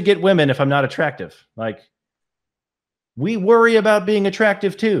supposed to get women if I'm not attractive? Like, we worry about being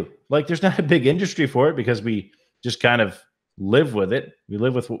attractive too. Like, there's not a big industry for it because we just kind of live with it. We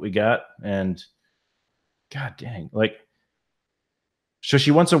live with what we got. And God dang, like, so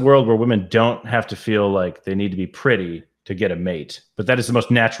she wants a world where women don't have to feel like they need to be pretty to get a mate. But that is the most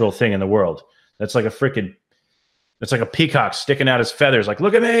natural thing in the world. That's like it's like a peacock sticking out his feathers. Like,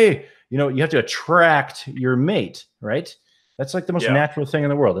 look at me. You know, you have to attract your mate, right? That's like the most natural thing in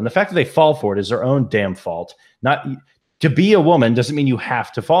the world. And the fact that they fall for it is their own damn fault. Not to be a woman doesn't mean you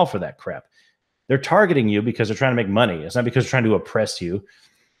have to fall for that crap. They're targeting you because they're trying to make money. It's not because they're trying to oppress you.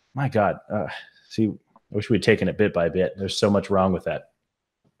 My God. See, I wish we'd taken it bit by bit. There's so much wrong with that.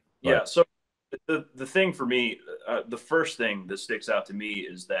 Yeah. But So the thing for me, the first thing that sticks out to me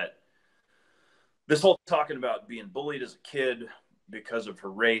is that this whole talking about being bullied as a kid because of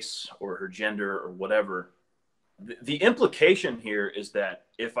her race or her gender or whatever, the implication here is that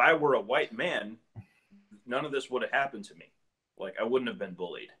if I were a white man, none of this would have happened to me. Like, I wouldn't have been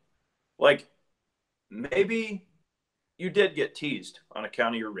bullied. Like, maybe you did get teased on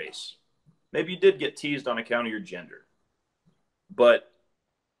account of your race. Maybe you did get teased on account of your gender. But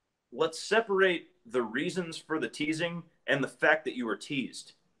let's separate the reasons for the teasing and the fact that you were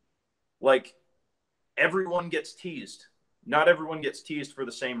teased. Like, everyone gets teased. Not everyone gets teased for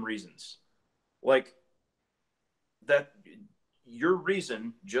the same reasons. Like, that your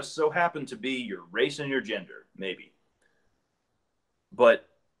reason just so happened to be your race and your gender, maybe. But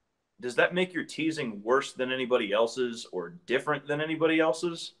does that make your teasing worse than anybody else's or different than anybody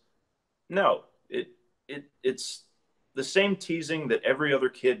else's? No. It's the same teasing that every other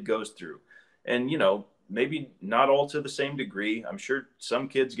kid goes through. And maybe not all to the same degree. I'm sure some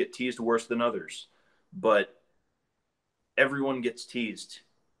kids get teased worse than others, but everyone gets teased.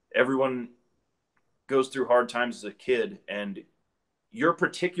 Everyone goes through hard times as a kid, and your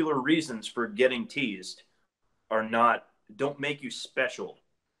particular reasons for getting teased are not don't make you special,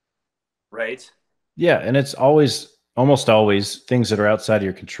 right? yeah, and it's almost always things that are outside of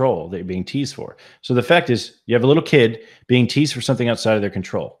your control that you're being teased for. So the fact is, you have a little kid being teased for something outside of their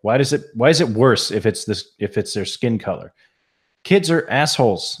control. Why is it worse if it's their skin color? Kids are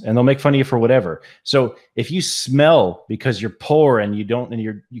assholes and they'll make fun of you for whatever. So if you smell because you're poor and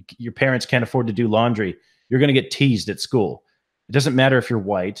your parents can't afford to do laundry, you're going to get teased at school. It doesn't matter if you're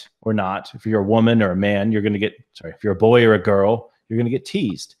white or not. If you're a woman or a man, if you're a boy or a girl, you're going to get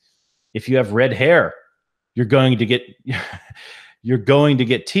teased. If you have red hair, you're going to get you're going to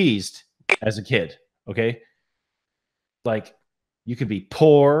get teased as a kid, okay? Like, you could be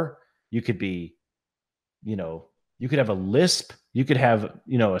poor, you could be, you could have a lisp, you could have,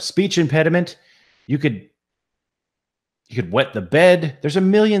 a speech impediment, you could wet the bed. There's a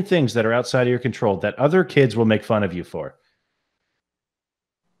million things that are outside of your control that other kids will make fun of you for.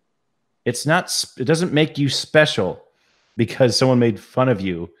 It doesn't make you special because someone made fun of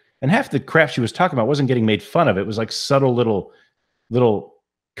you. And half the crap she was talking about wasn't getting made fun of. It was like subtle little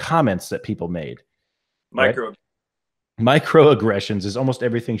comments that people made, right? Micro. Microaggressions is almost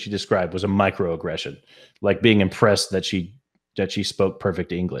everything she described was a microaggression, like being impressed that she spoke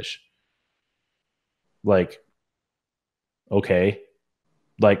perfect English. Like, okay,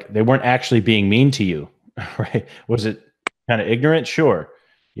 like they weren't actually being mean to you, right? Was it kind of ignorant? Sure,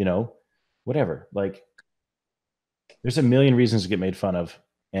 whatever. Like, there's a million reasons to get made fun of,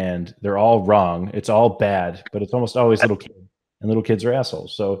 and they're all wrong. It's all bad, but it's almost always little kids, and little kids are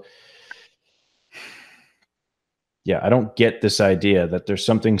assholes. So yeah, I don't get this idea that there's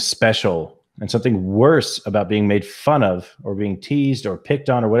something special and something worse about being made fun of or being teased or picked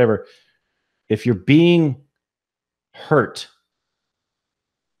on or whatever. If you're being hurt,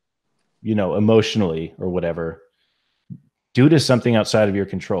 emotionally or whatever, due to something outside of your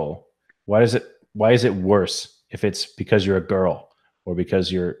control, why is it worse if it's because you're a girl or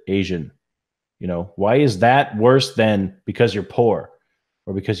because you're Asian? Why is that worse than because you're poor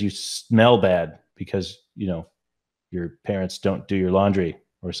or because you smell bad because, your parents don't do your laundry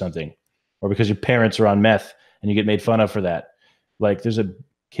or something, or because your parents are on meth and you get made fun of for that? Like,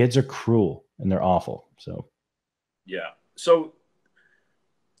 kids are cruel and they're awful. So, Yeah. So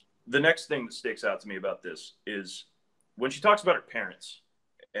the next thing that sticks out to me about this is when she talks about her parents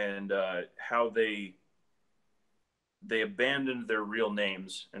and how they abandoned their real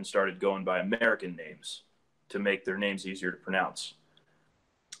names and started going by American names to make their names easier to pronounce.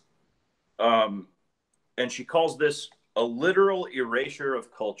 And she calls this a literal erasure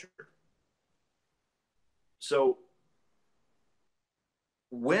of culture. So,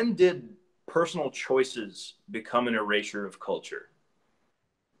 when did personal choices become an erasure of culture?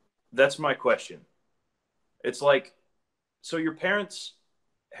 That's my question. It's like, so your parents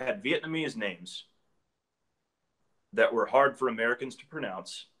had Vietnamese names that were hard for Americans to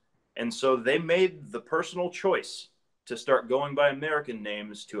pronounce. And so they made the personal choice to start going by American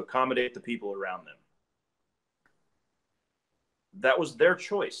names to accommodate the people around them. That was their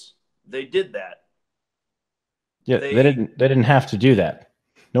choice. They did that. yeah, they didn't have to do that.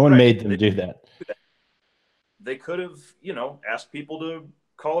 No one Right. made them do that. They could have, asked people to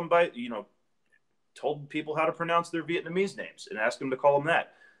call them by, told people how to pronounce their Vietnamese names and asked them to call them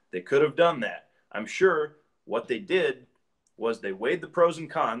that. They could have done that. I'm sure what they did was they weighed the pros and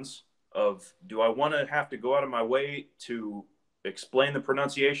cons of, do I want to have to go out of my way to explain the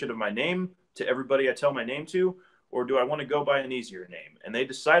pronunciation of my name to everybody I tell my name to, or do I want to go by an easier name? And they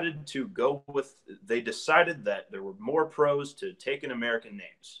decided that there were more pros to taking American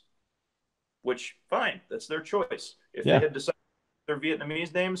names, which fine, that's their choice. If they had decided their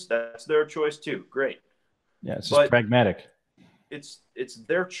Vietnamese names, that's their choice too. Great. Yeah, it's just pragmatic. It's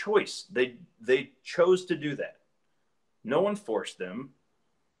their choice. They chose to do that. No one forced them.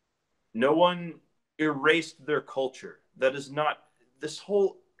 No one erased their culture. That is not this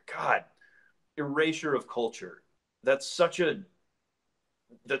whole erasure of culture. That's such a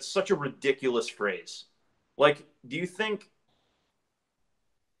ridiculous phrase. Like, do you think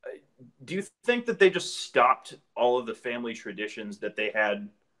that they just stopped all of the family traditions that they had?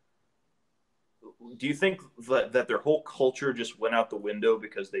 Do you think that their whole culture just went out the window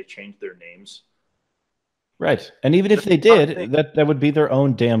because they changed their names? Right. And even if they did, that would be their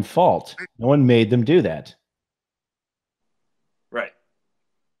own damn fault. No one made them do that. Right.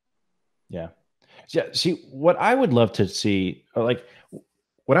 Yeah. Yeah. See, what I would love to see, or like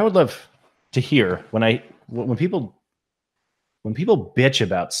what I would love to hear when people bitch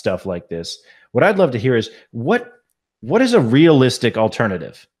about stuff like this, what I'd love to hear is what is a realistic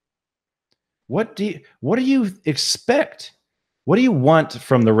alternative? What do you expect? What do you want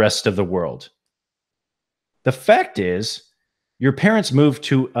from the rest of the world? The fact is, your parents moved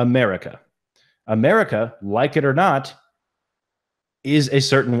to America. America, like it or not, is a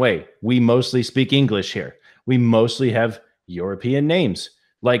certain way. We mostly speak English here. We mostly have European names.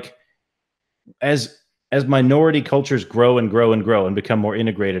 Like, as minority cultures grow and grow and grow and become more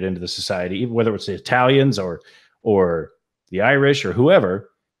integrated into the society, whether it's the Italians or the Irish or whoever,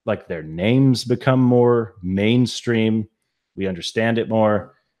 like, their names become more mainstream. We understand it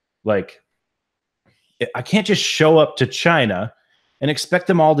more. Like, I can't just show up to China and expect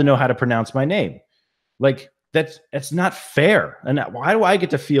them all to know how to pronounce my name. Like, that's not fair. And why do I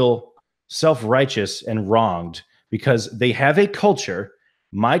get to feel self-righteous and wronged because they have a culture?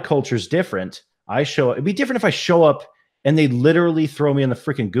 My culture's different. It'd be different if I show up and they literally throw me in the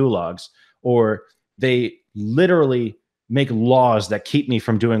freaking gulags, or they literally make laws that keep me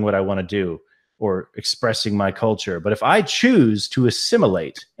from doing what I want to do or expressing my culture. But if I choose to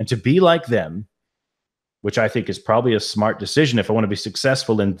assimilate and to be like them, which I think is probably a smart decision if I want to be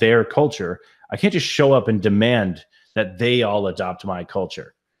successful in their culture, I can't just show up and demand that they all adopt my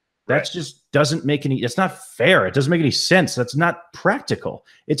culture. That just doesn't make it's not fair. It doesn't make any sense. That's not practical.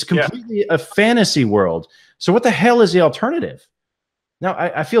 It's completely a fantasy world. So what the hell is the alternative? Now,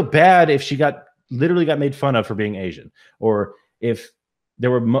 I feel bad if she literally got made fun of for being Asian, or if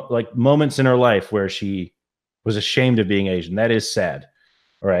there were moments in her life where she was ashamed of being Asian. That is sad.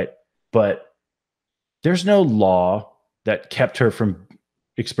 All right. But there's no law that kept her from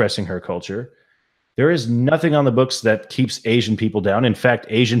expressing her culture. There is nothing on the books that keeps Asian people down. In fact,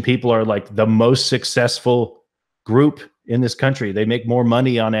 Asian people are like the most successful group in this country. They make more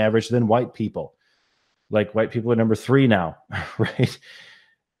money on average than white people. Like, white people are number 3 now, right?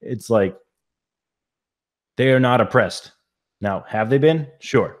 It's like, they are not oppressed. Now, have they been?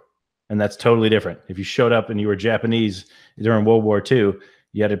 Sure. And that's totally different. If you showed up and you were Japanese during World War II,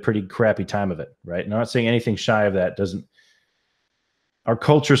 you had a pretty crappy time of it, right? And I'm not saying anything shy of that. Our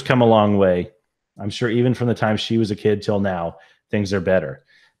culture's come a long way. I'm sure even from the time she was a kid till now, things are better.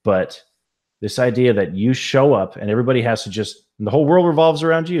 But this idea that you show up and everybody has to the whole world revolves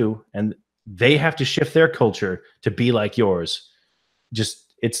around you and they have to shift their culture to be like yours,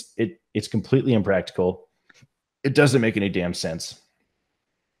 it's completely impractical. It doesn't make any damn sense.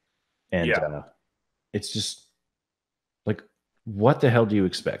 And it's just like, what the hell do you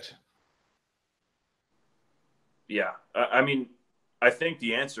expect? Yeah. I mean, I think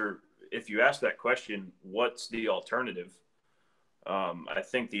the answer, if you ask that question, what's the alternative? I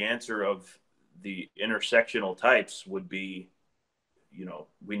think the answer of the intersectional types would be,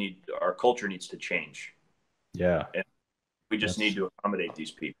 our culture needs to change. Yeah. And we just need to accommodate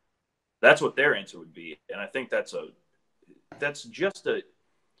these people. That's what their answer would be. And I think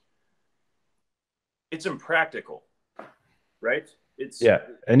it's impractical, right?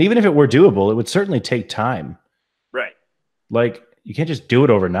 And even if it were doable, it would certainly take time. Right. Like, you can't just do it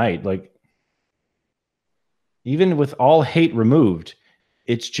overnight. Like, even with all hate removed,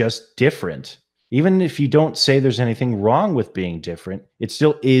 it's just different. Even if you don't say there's anything wrong with being different, it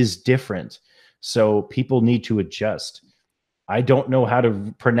still is different. So people need to adjust. I don't know how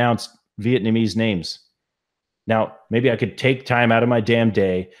to pronounce Vietnamese names. Now, maybe I could take time out of my damn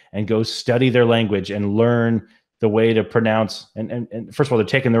day and go study their language and learn the way to pronounce. And first of all, they're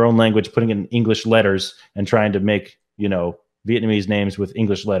taking their own language, putting in English letters and trying to make, Vietnamese names with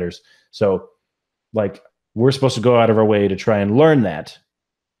English letters. So, like, we're supposed to go out of our way to try and learn that.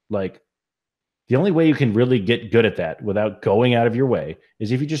 Like, the only way you can really get good at that without going out of your way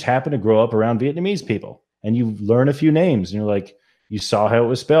is if you just happen to grow up around Vietnamese people and you learn a few names and you're like, you saw how it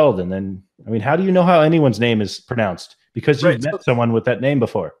was spelled. And then, I mean, how do you know how anyone's name is pronounced? Because you've Right. met someone with that name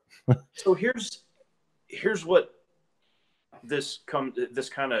before. So here's what this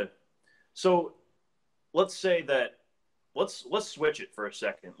kind of, so let's say that, let's switch it for a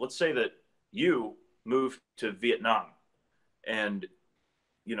second. Let's say that you moved to Vietnam and,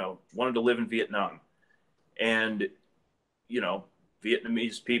 you know, wanted to live in Vietnam, and, you know,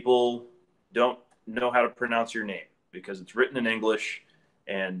 Vietnamese people don't know how to pronounce your name because it's written in English,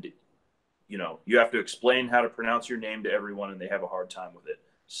 and, you know, you have to explain how to pronounce your name to everyone and they have a hard time with it.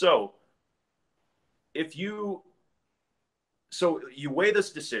 So if you so you weigh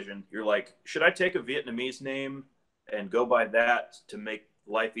this decision, you're like, should I take a Vietnamese name and go by that to make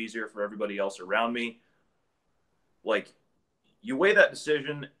life easier for everybody else around me? Like, you weigh that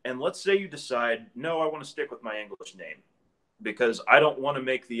decision, and let's say you decide, no, I want to stick with my English name because I don't want to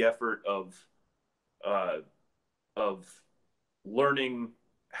make the effort uh, of learning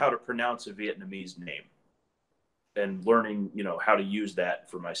how to pronounce a Vietnamese name and learning, you know, how to use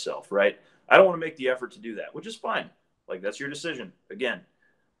that for myself, right? I don't want to make the effort to do that, which is fine. Like, that's your decision again.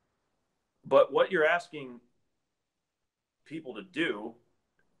 But what you're asking people to do,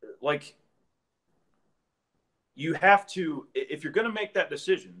 like, you have to, if you're going to make that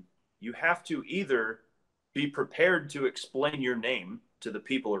decision, you have to either be prepared to explain your name to the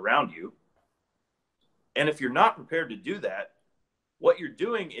people around you. And if you're not prepared to do that, what you're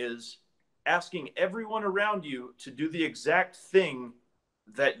doing is asking everyone around you to do the exact thing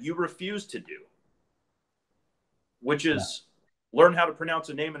that you refuse to do, which is learn how to pronounce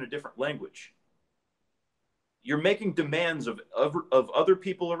a name in a different language. You're making demands of other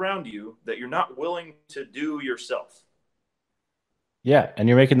people around you that you're not willing to do yourself. Yeah, and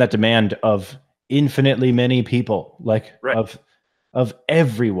you're making that demand of infinitely many people, like Right. of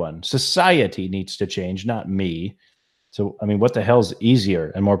everyone. Society needs to change, not me. So, I mean, what the hell's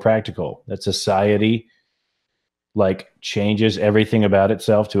easier and more practical? That society like changes everything about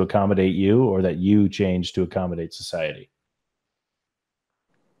itself to accommodate you, or that you change to accommodate society?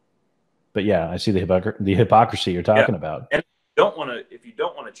 But yeah, I see the hypocrisy you're talking about. And if you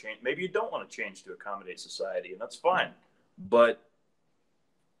don't want to change, maybe you don't want to change to accommodate society, and that's fine. But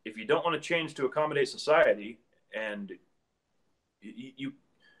if you don't want to change to accommodate society, and you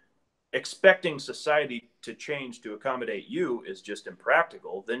expecting society to change to accommodate you is just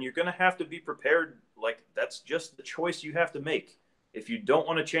impractical, then you're going to have to be prepared. Like, that's just the choice you have to make. If you don't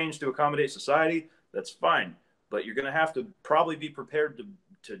want to change to accommodate society, that's fine. But you're going to have to probably be prepared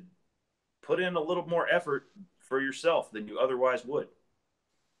to put in a little more effort for yourself than you otherwise would.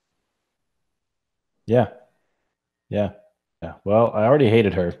 Yeah. Yeah. Yeah. Well, I already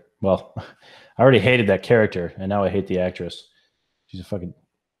hated her. Well, I already hated that character, and now I hate the actress.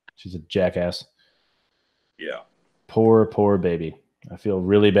 She's a jackass. Yeah. Poor baby. I feel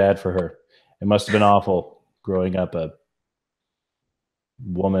really bad for her. It must have been awful growing up a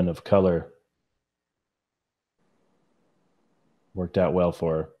woman of color. Worked out well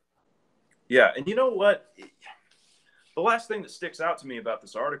for her. Yeah. And you know what? The last thing that sticks out to me about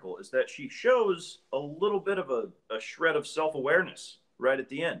this article is that she shows a little bit of a shred of self-awareness right at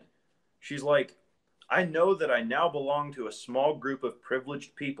the end. She's like, I know that I now belong to a small group of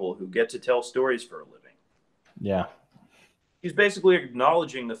privileged people who get to tell stories for a living. Yeah. She's basically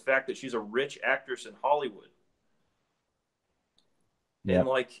acknowledging the fact that she's a rich actress in Hollywood. Yeah. And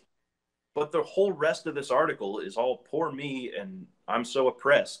like, but the whole rest of this article is all poor me and I'm so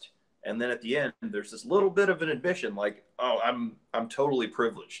oppressed. And then at the end, there's this little bit of an admission, like, oh, I'm totally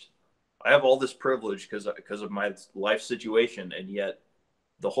privileged. I have all this privilege because of my life situation, and yet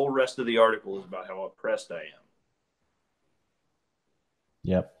the whole rest of the article is about how oppressed I am.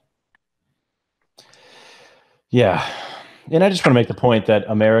 Yep. Yeah. And I just want to make the point that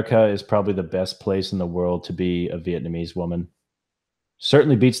America is probably the best place in the world to be a Vietnamese woman.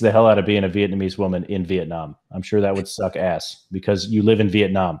 Certainly beats the hell out of being a Vietnamese woman in Vietnam. I'm sure that would suck ass because you live in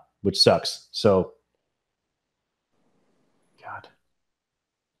Vietnam, which sucks. So, God.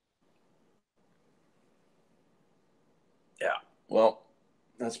 Yeah. Well,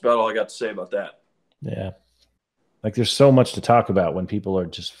 that's about all I got to say about that. Yeah. Like, there's so much to talk about when people are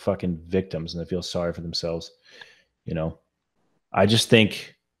just fucking victims and they feel sorry for themselves. You know, I just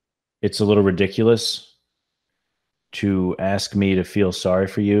think it's a little ridiculous to ask me to feel sorry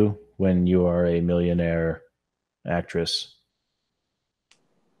for you when you are a millionaire actress.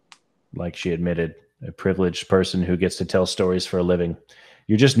 Like she admitted, a privileged person who gets to tell stories for a living.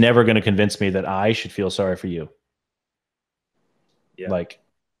 You're just never going to convince me that I should feel sorry for you. Yeah. Like,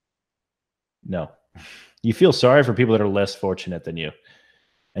 no. You feel sorry for people that are less fortunate than you.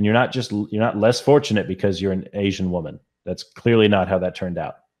 And you're not less fortunate because you're an Asian woman. That's clearly not how that turned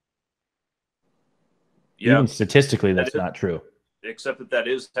out. Yeah. Even statistically, that's not true. Except that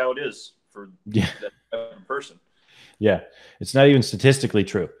is how it is for that person. Yeah. It's not even statistically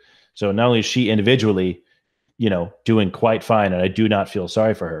true. So not only is she individually, doing quite fine, and I do not feel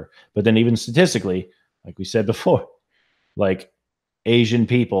sorry for her, but then even statistically, like we said before, like Asian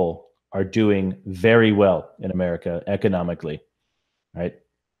people are doing very well in America economically, right?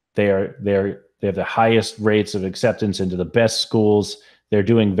 They have the highest rates of acceptance into the best schools. They're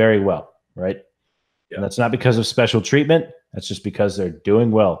doing very well, right? Yeah. And that's not because of special treatment. That's just because they're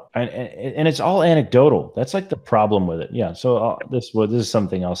doing well, and it's all anecdotal. That's like the problem with it. Yeah. So this is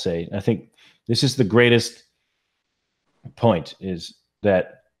something I'll say. I think this is the greatest point, is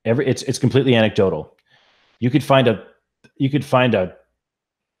that it's completely anecdotal. You could find a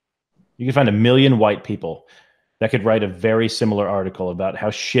million white people that could write a very similar article about how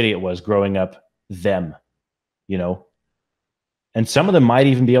shitty it was growing up them, and some of them might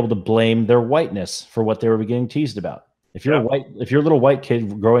even be able to blame their whiteness for what they were getting teased about. If you're if you're a little white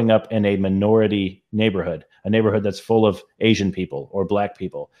kid growing up in a minority neighborhood, a neighborhood that's full of Asian people or black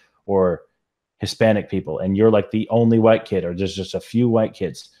people or Hispanic people, and you're like the only white kid, or there's just a few white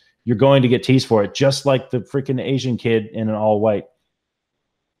kids, you're going to get teased for it, just like the freaking Asian kid in an all white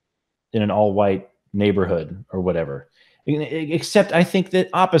neighborhood or whatever. Except I think the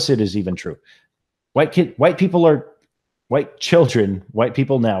opposite is even true. White children, white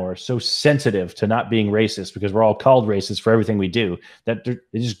people now are so sensitive to not being racist, because we're all called racist for everything we do, that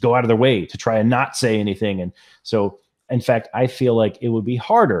they just go out of their way to try and not say anything. And so, in fact, I feel like it would be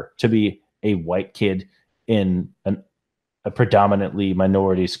harder to be a white kid in a predominantly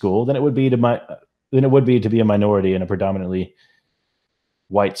minority school than it would be to be a minority in a predominantly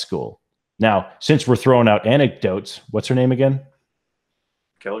white school. Now, since we're throwing out anecdotes, what's her name again?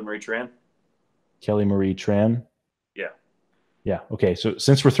 Kelly Marie Tran. Kelly Marie Tran. Yeah. Yeah. Okay. So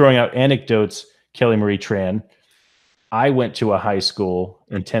since we're throwing out anecdotes, Kelly Marie Tran, I went to a high school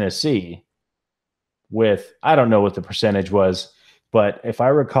in Tennessee with, I don't know what the percentage was, but if I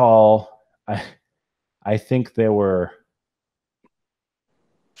recall, I think there were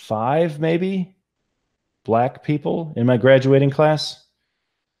 5 maybe black people in my graduating class.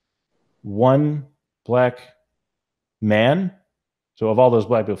 1 black man. So of all those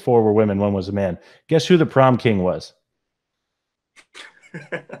black people, 4 were women, 1 was a man. Guess who the prom king was?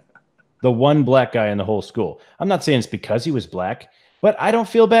 The 1 black guy in the whole school. I'm not saying it's because he was black, but I don't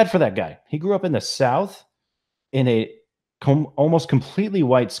feel bad for that guy. He grew up in the South in a almost completely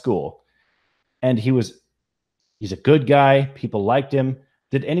white school, and he's a good guy. People liked him.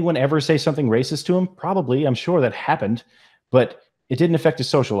 Did anyone ever say something racist to him? Probably. I'm sure that happened, but it didn't affect his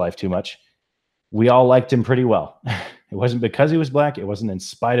social life too much. We all liked him pretty well. It wasn't because he was black. It wasn't in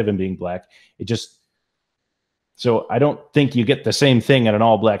spite of him being black. So I don't think you get the same thing at an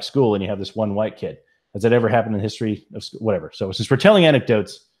all black school and you have this 1 white kid. Has that ever happened in the history of school? Whatever. So since we're telling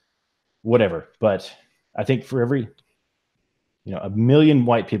anecdotes, whatever. But I think for every, a million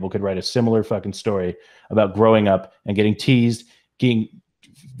white people could write a similar fucking story about growing up and getting teased,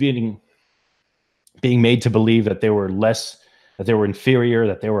 being made to believe that they were less, that they were inferior,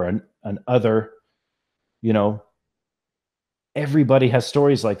 that they were an other. Everybody has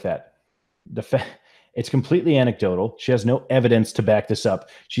stories like that. It's completely anecdotal. She has no evidence to back this up.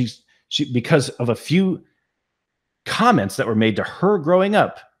 She because of a few comments that were made to her growing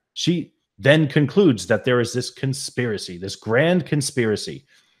up, she then concludes that there is this conspiracy, this grand conspiracy.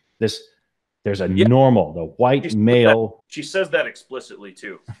 There's a normal, the white male. She says that explicitly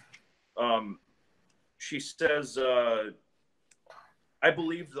too. She says, I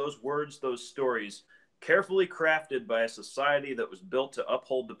believe those words, those stories, carefully crafted by a society that was built to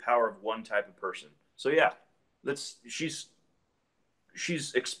uphold the power of one type of person. So yeah, she's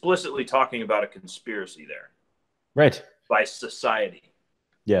explicitly talking about a conspiracy there. Right. By society.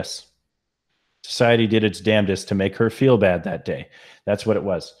 Yes. Society did its damnedest to make her feel bad that day. That's what it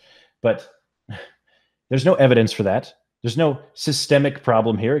was. But there's no evidence for that. There's no systemic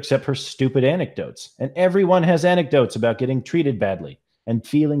problem here except her stupid anecdotes. And everyone has anecdotes about getting treated badly and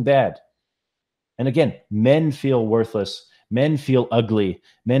feeling bad. And again, men feel worthless. Men feel ugly.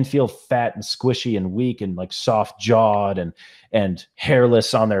 Men feel fat and squishy and weak and like soft jawed and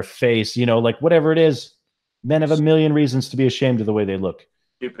hairless on their face, like whatever it is. Men have a million reasons to be ashamed of the way they look.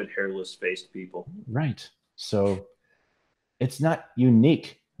 Stupid hairless faced people. Right. So it's not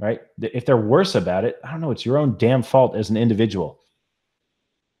unique, right? If they're worse about it, I don't know. It's your own damn fault as an individual.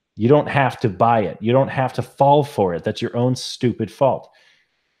 You don't have to buy it. You don't have to fall for it. That's your own stupid fault.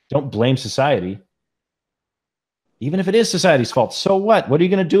 Don't blame society. Even if it is society's fault, so what? What are you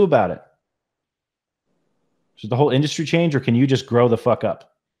going to do about it? Should the whole industry change, or can you just grow the fuck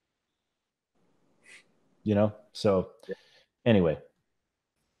up? You know? So anyway,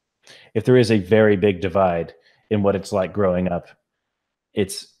 if there is a very big divide in what it's like growing up,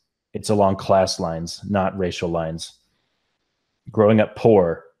 it's along class lines, not racial lines. Growing up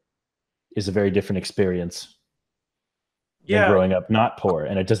poor is a very different experience than growing up not poor.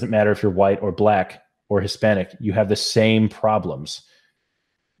 And it doesn't matter if you're white or black or Hispanic, you have the same problems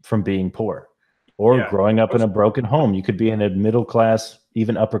from being poor. Or growing up in a broken home. You could be in a middle class,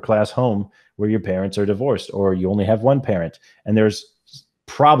 even upper class home where your parents are divorced, or you only have one parent. And there's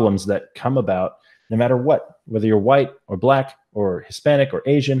problems that come about no matter what, whether you're white or black or Hispanic or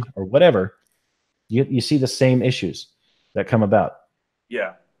Asian or whatever, you see the same issues that come about.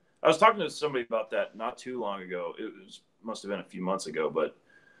 Yeah. I was talking to somebody about that not too long ago. Must have been a few months ago, but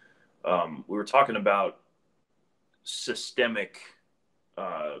we were talking about systemic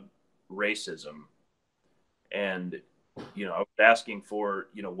racism. And, I was asking for,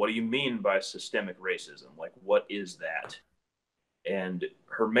 what do you mean by systemic racism? Like, what is that? And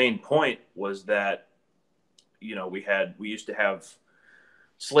her main point was that, we used to have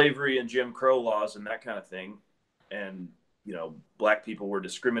slavery and Jim Crow laws and that kind of thing. And, black people were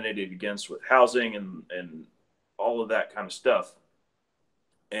discriminated against with housing and all of that kind of stuff.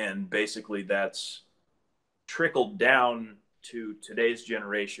 And basically that's trickled down to today's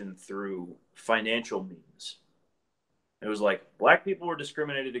generation through financial means. It was like black people were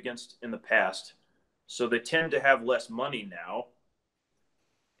discriminated against in the past, so they tend to have less money now,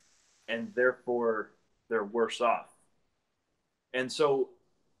 and therefore they're worse off. And so,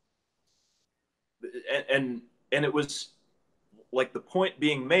 and it was like the point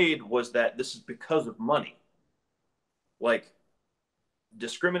being made was that this is because of money. Like,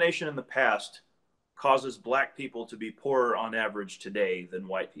 discrimination in the past causes black people to be poorer on average today than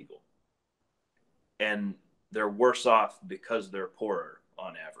white people. And they're worse off because they're poorer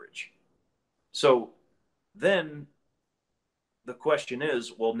on average. So then the question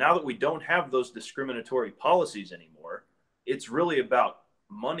is, well, now that we don't have those discriminatory policies anymore, it's really about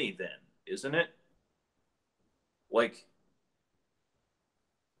money then, isn't it? Like,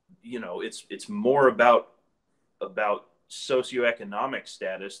 it's more about socioeconomic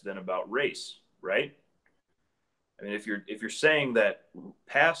status than about race, right? I mean, if you're saying that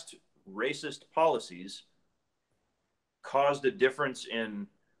past racist policies caused a difference in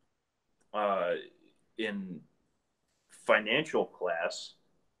financial class,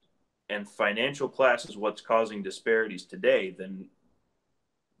 and financial class is what's causing disparities today, then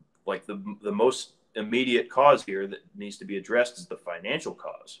like the most immediate cause here that needs to be addressed is the financial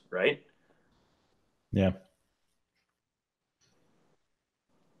cause, right? Yeah.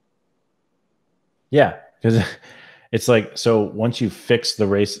 Yeah, because it's like, so once you fix the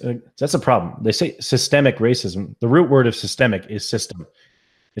race, that's a problem. They say systemic racism. The root word of systemic is system.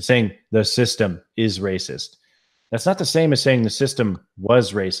 It's saying the system is racist. That's not the same as saying the system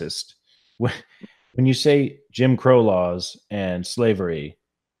was racist. When you say Jim Crow laws and slavery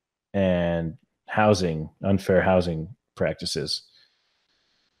and housing, unfair housing practices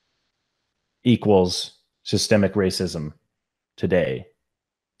equals systemic racism today,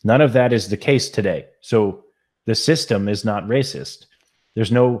 none of that is the case today. So the system is not racist. There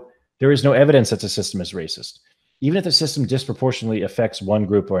is no evidence that the system is racist. Even if the system disproportionately affects one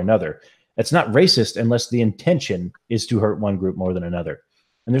group or another, it's not racist unless the intention is to hurt one group more than another.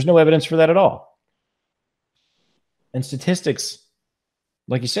 And there's no evidence for that at all. And statistics,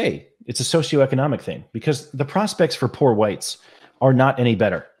 like you say, it's a socioeconomic thing, because the prospects for poor whites are not any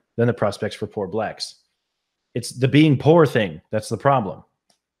better than the prospects for poor blacks. It's the being poor thing that's the problem.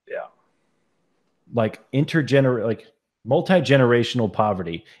 Yeah. Like multi-generational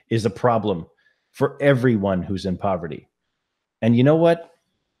poverty is a problem for everyone who's in poverty. And you know what?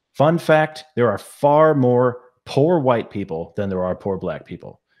 Fun fact, there are far more poor white people than there are poor black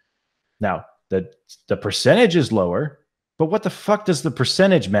people. Now, the percentage is lower, but what the fuck does the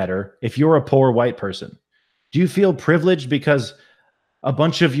percentage matter if you're a poor white person? Do you feel privileged because a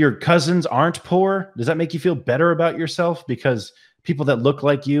bunch of your cousins aren't poor? Does that make you feel better about yourself because people that look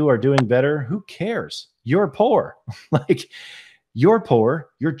like you are doing better? Who cares? You're poor. Like, you're poor.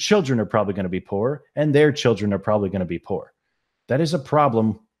 Your children are probably going to be poor, and their children are probably going to be poor. That is a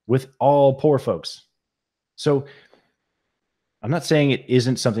problem with all poor folks. So I'm not saying it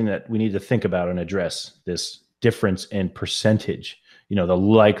isn't something that we need to think about and address, this difference in percentage, the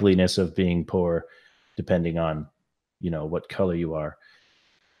likeliness of being poor depending on, what color you are.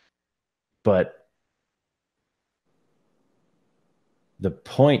 But the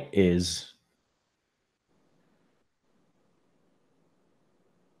point is,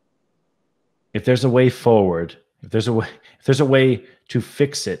 if there's a way forward, if there's a way to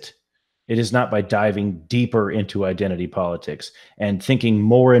fix it, it is not by diving deeper into identity politics and thinking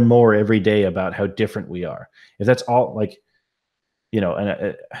more and more every day about how different we are. If that's all, like,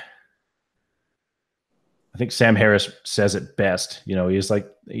 and I think Sam Harris says it best. He's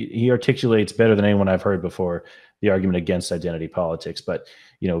like, he articulates better than anyone I've heard before the argument against identity politics. But,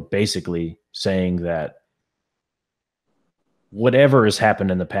 basically saying that whatever has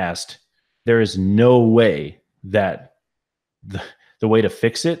happened in the past, there is no way that the way to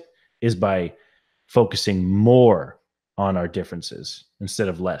fix it is by focusing more on our differences instead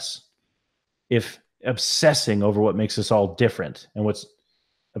of less. If obsessing over what makes us all different and what's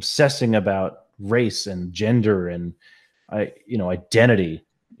obsessing about race and gender and identity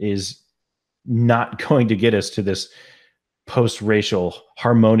is not going to get us to this post-racial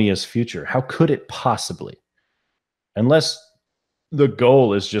harmonious future. How could it possibly? Unless the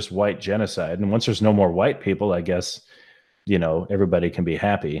goal is just white genocide. And once there's no more white people, I guess, everybody can be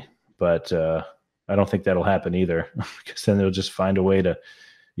happy. But I don't think that'll happen either, because then they'll just find a way to,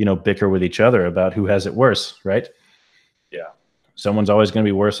 bicker with each other about who has it worse, right? Yeah. Someone's always going to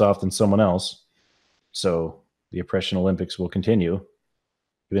be worse off than someone else. So the oppression Olympics will continue,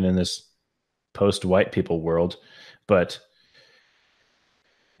 even in this post-white people world. But,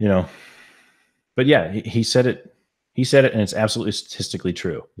 but yeah, he said it. He said it, and it's absolutely statistically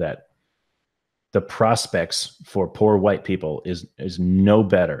true that the prospects for poor white people is no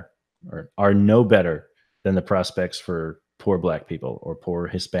better, or are no better than the prospects for poor black people or poor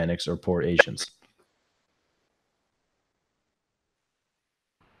Hispanics or poor Asians.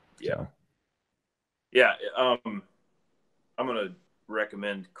 Yeah. So. Yeah. I'm going to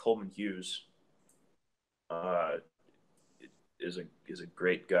recommend Coleman Hughes. Is a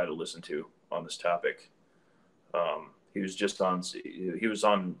great guy to listen to on this topic. He was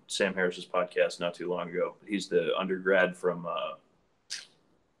on Sam Harris's podcast not too long ago. He's the undergrad from,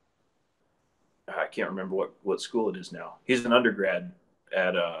 I can't remember what school it is now. He's an undergrad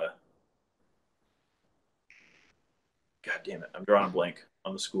at, God damn it, I'm drawing a blank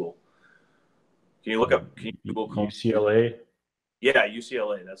on the school. Can you look up, Google UCLA? Yeah,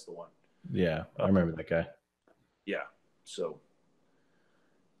 UCLA, that's the one. Yeah, I remember that guy. Yeah, so,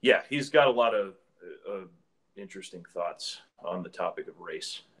 yeah, he's got a lot of interesting thoughts on the topic of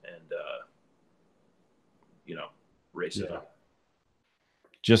race and racism. Yeah.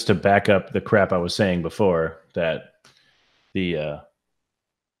 Just to back up the crap I was saying before, that the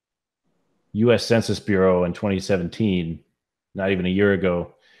U.S. Census Bureau in 2017, not even a year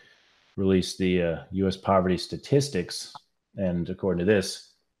ago, released the U.S. poverty statistics, and according to this,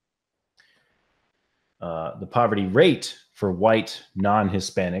 the poverty rate for white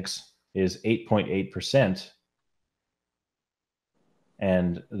non-Hispanics is 8.8%.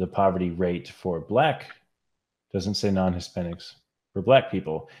 And the poverty rate for black, doesn't say non-Hispanics, for black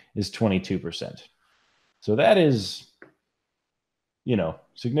people is 22%. So that is,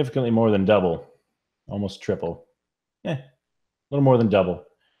 significantly more than double, almost triple, a little more than double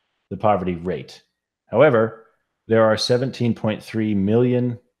the poverty rate. However, there are 17.3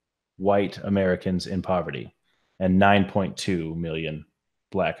 million white Americans in poverty and 9.2 million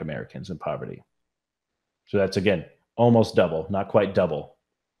black Americans in poverty. So that's, again, almost double, not quite double,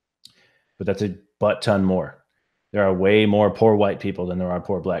 but that's a butt ton more. There are way more poor white people than there are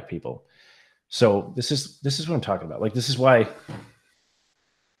poor black people. So this is what I'm talking about. Like, this is why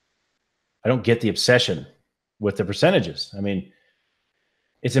I don't get the obsession with the percentages. I mean,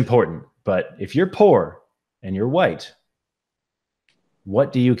 it's important, but if you're poor and you're white,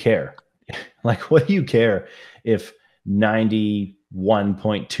 what do you care? Like, what do you care if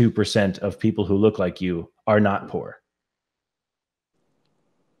 91.2% of people who look like you are not poor?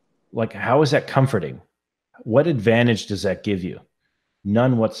 Like, how is that comforting? What advantage does that give you?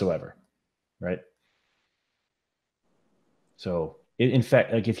 None whatsoever, right? So, in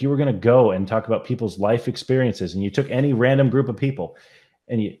fact, like, if you were going to go and talk about people's life experiences and you took any random group of people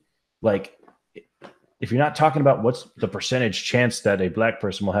and you, like, if you're not talking about what's the percentage chance that a black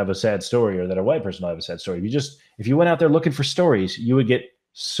person will have a sad story or that a white person will have a sad story, if you went out there looking for stories, you would get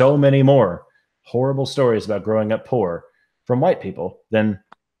so many more horrible stories about growing up poor from white people than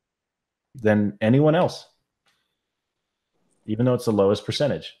anyone else, even though it's the lowest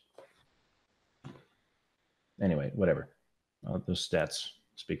percentage. Anyway, whatever. Those stats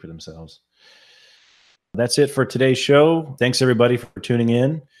speak for themselves. That's it for today's show. Thanks, everybody, for tuning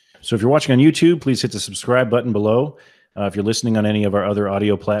in. So if you're watching on YouTube, please hit the subscribe button below. If you're listening on any of our other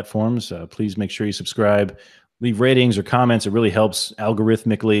audio platforms, please make sure you subscribe, leave ratings or comments. It really helps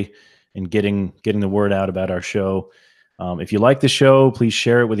algorithmically in getting the word out about our show. If you like the show, please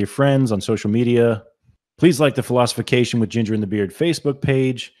share it with your friends on social media. Please like the Philosophication with Ginger and the Beard Facebook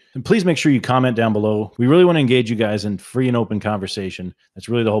page. And please make sure you comment down below. We really want to engage you guys in free and open conversation. That's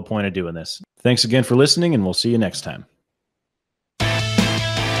really the whole point of doing this. Thanks again for listening, and we'll see you next time.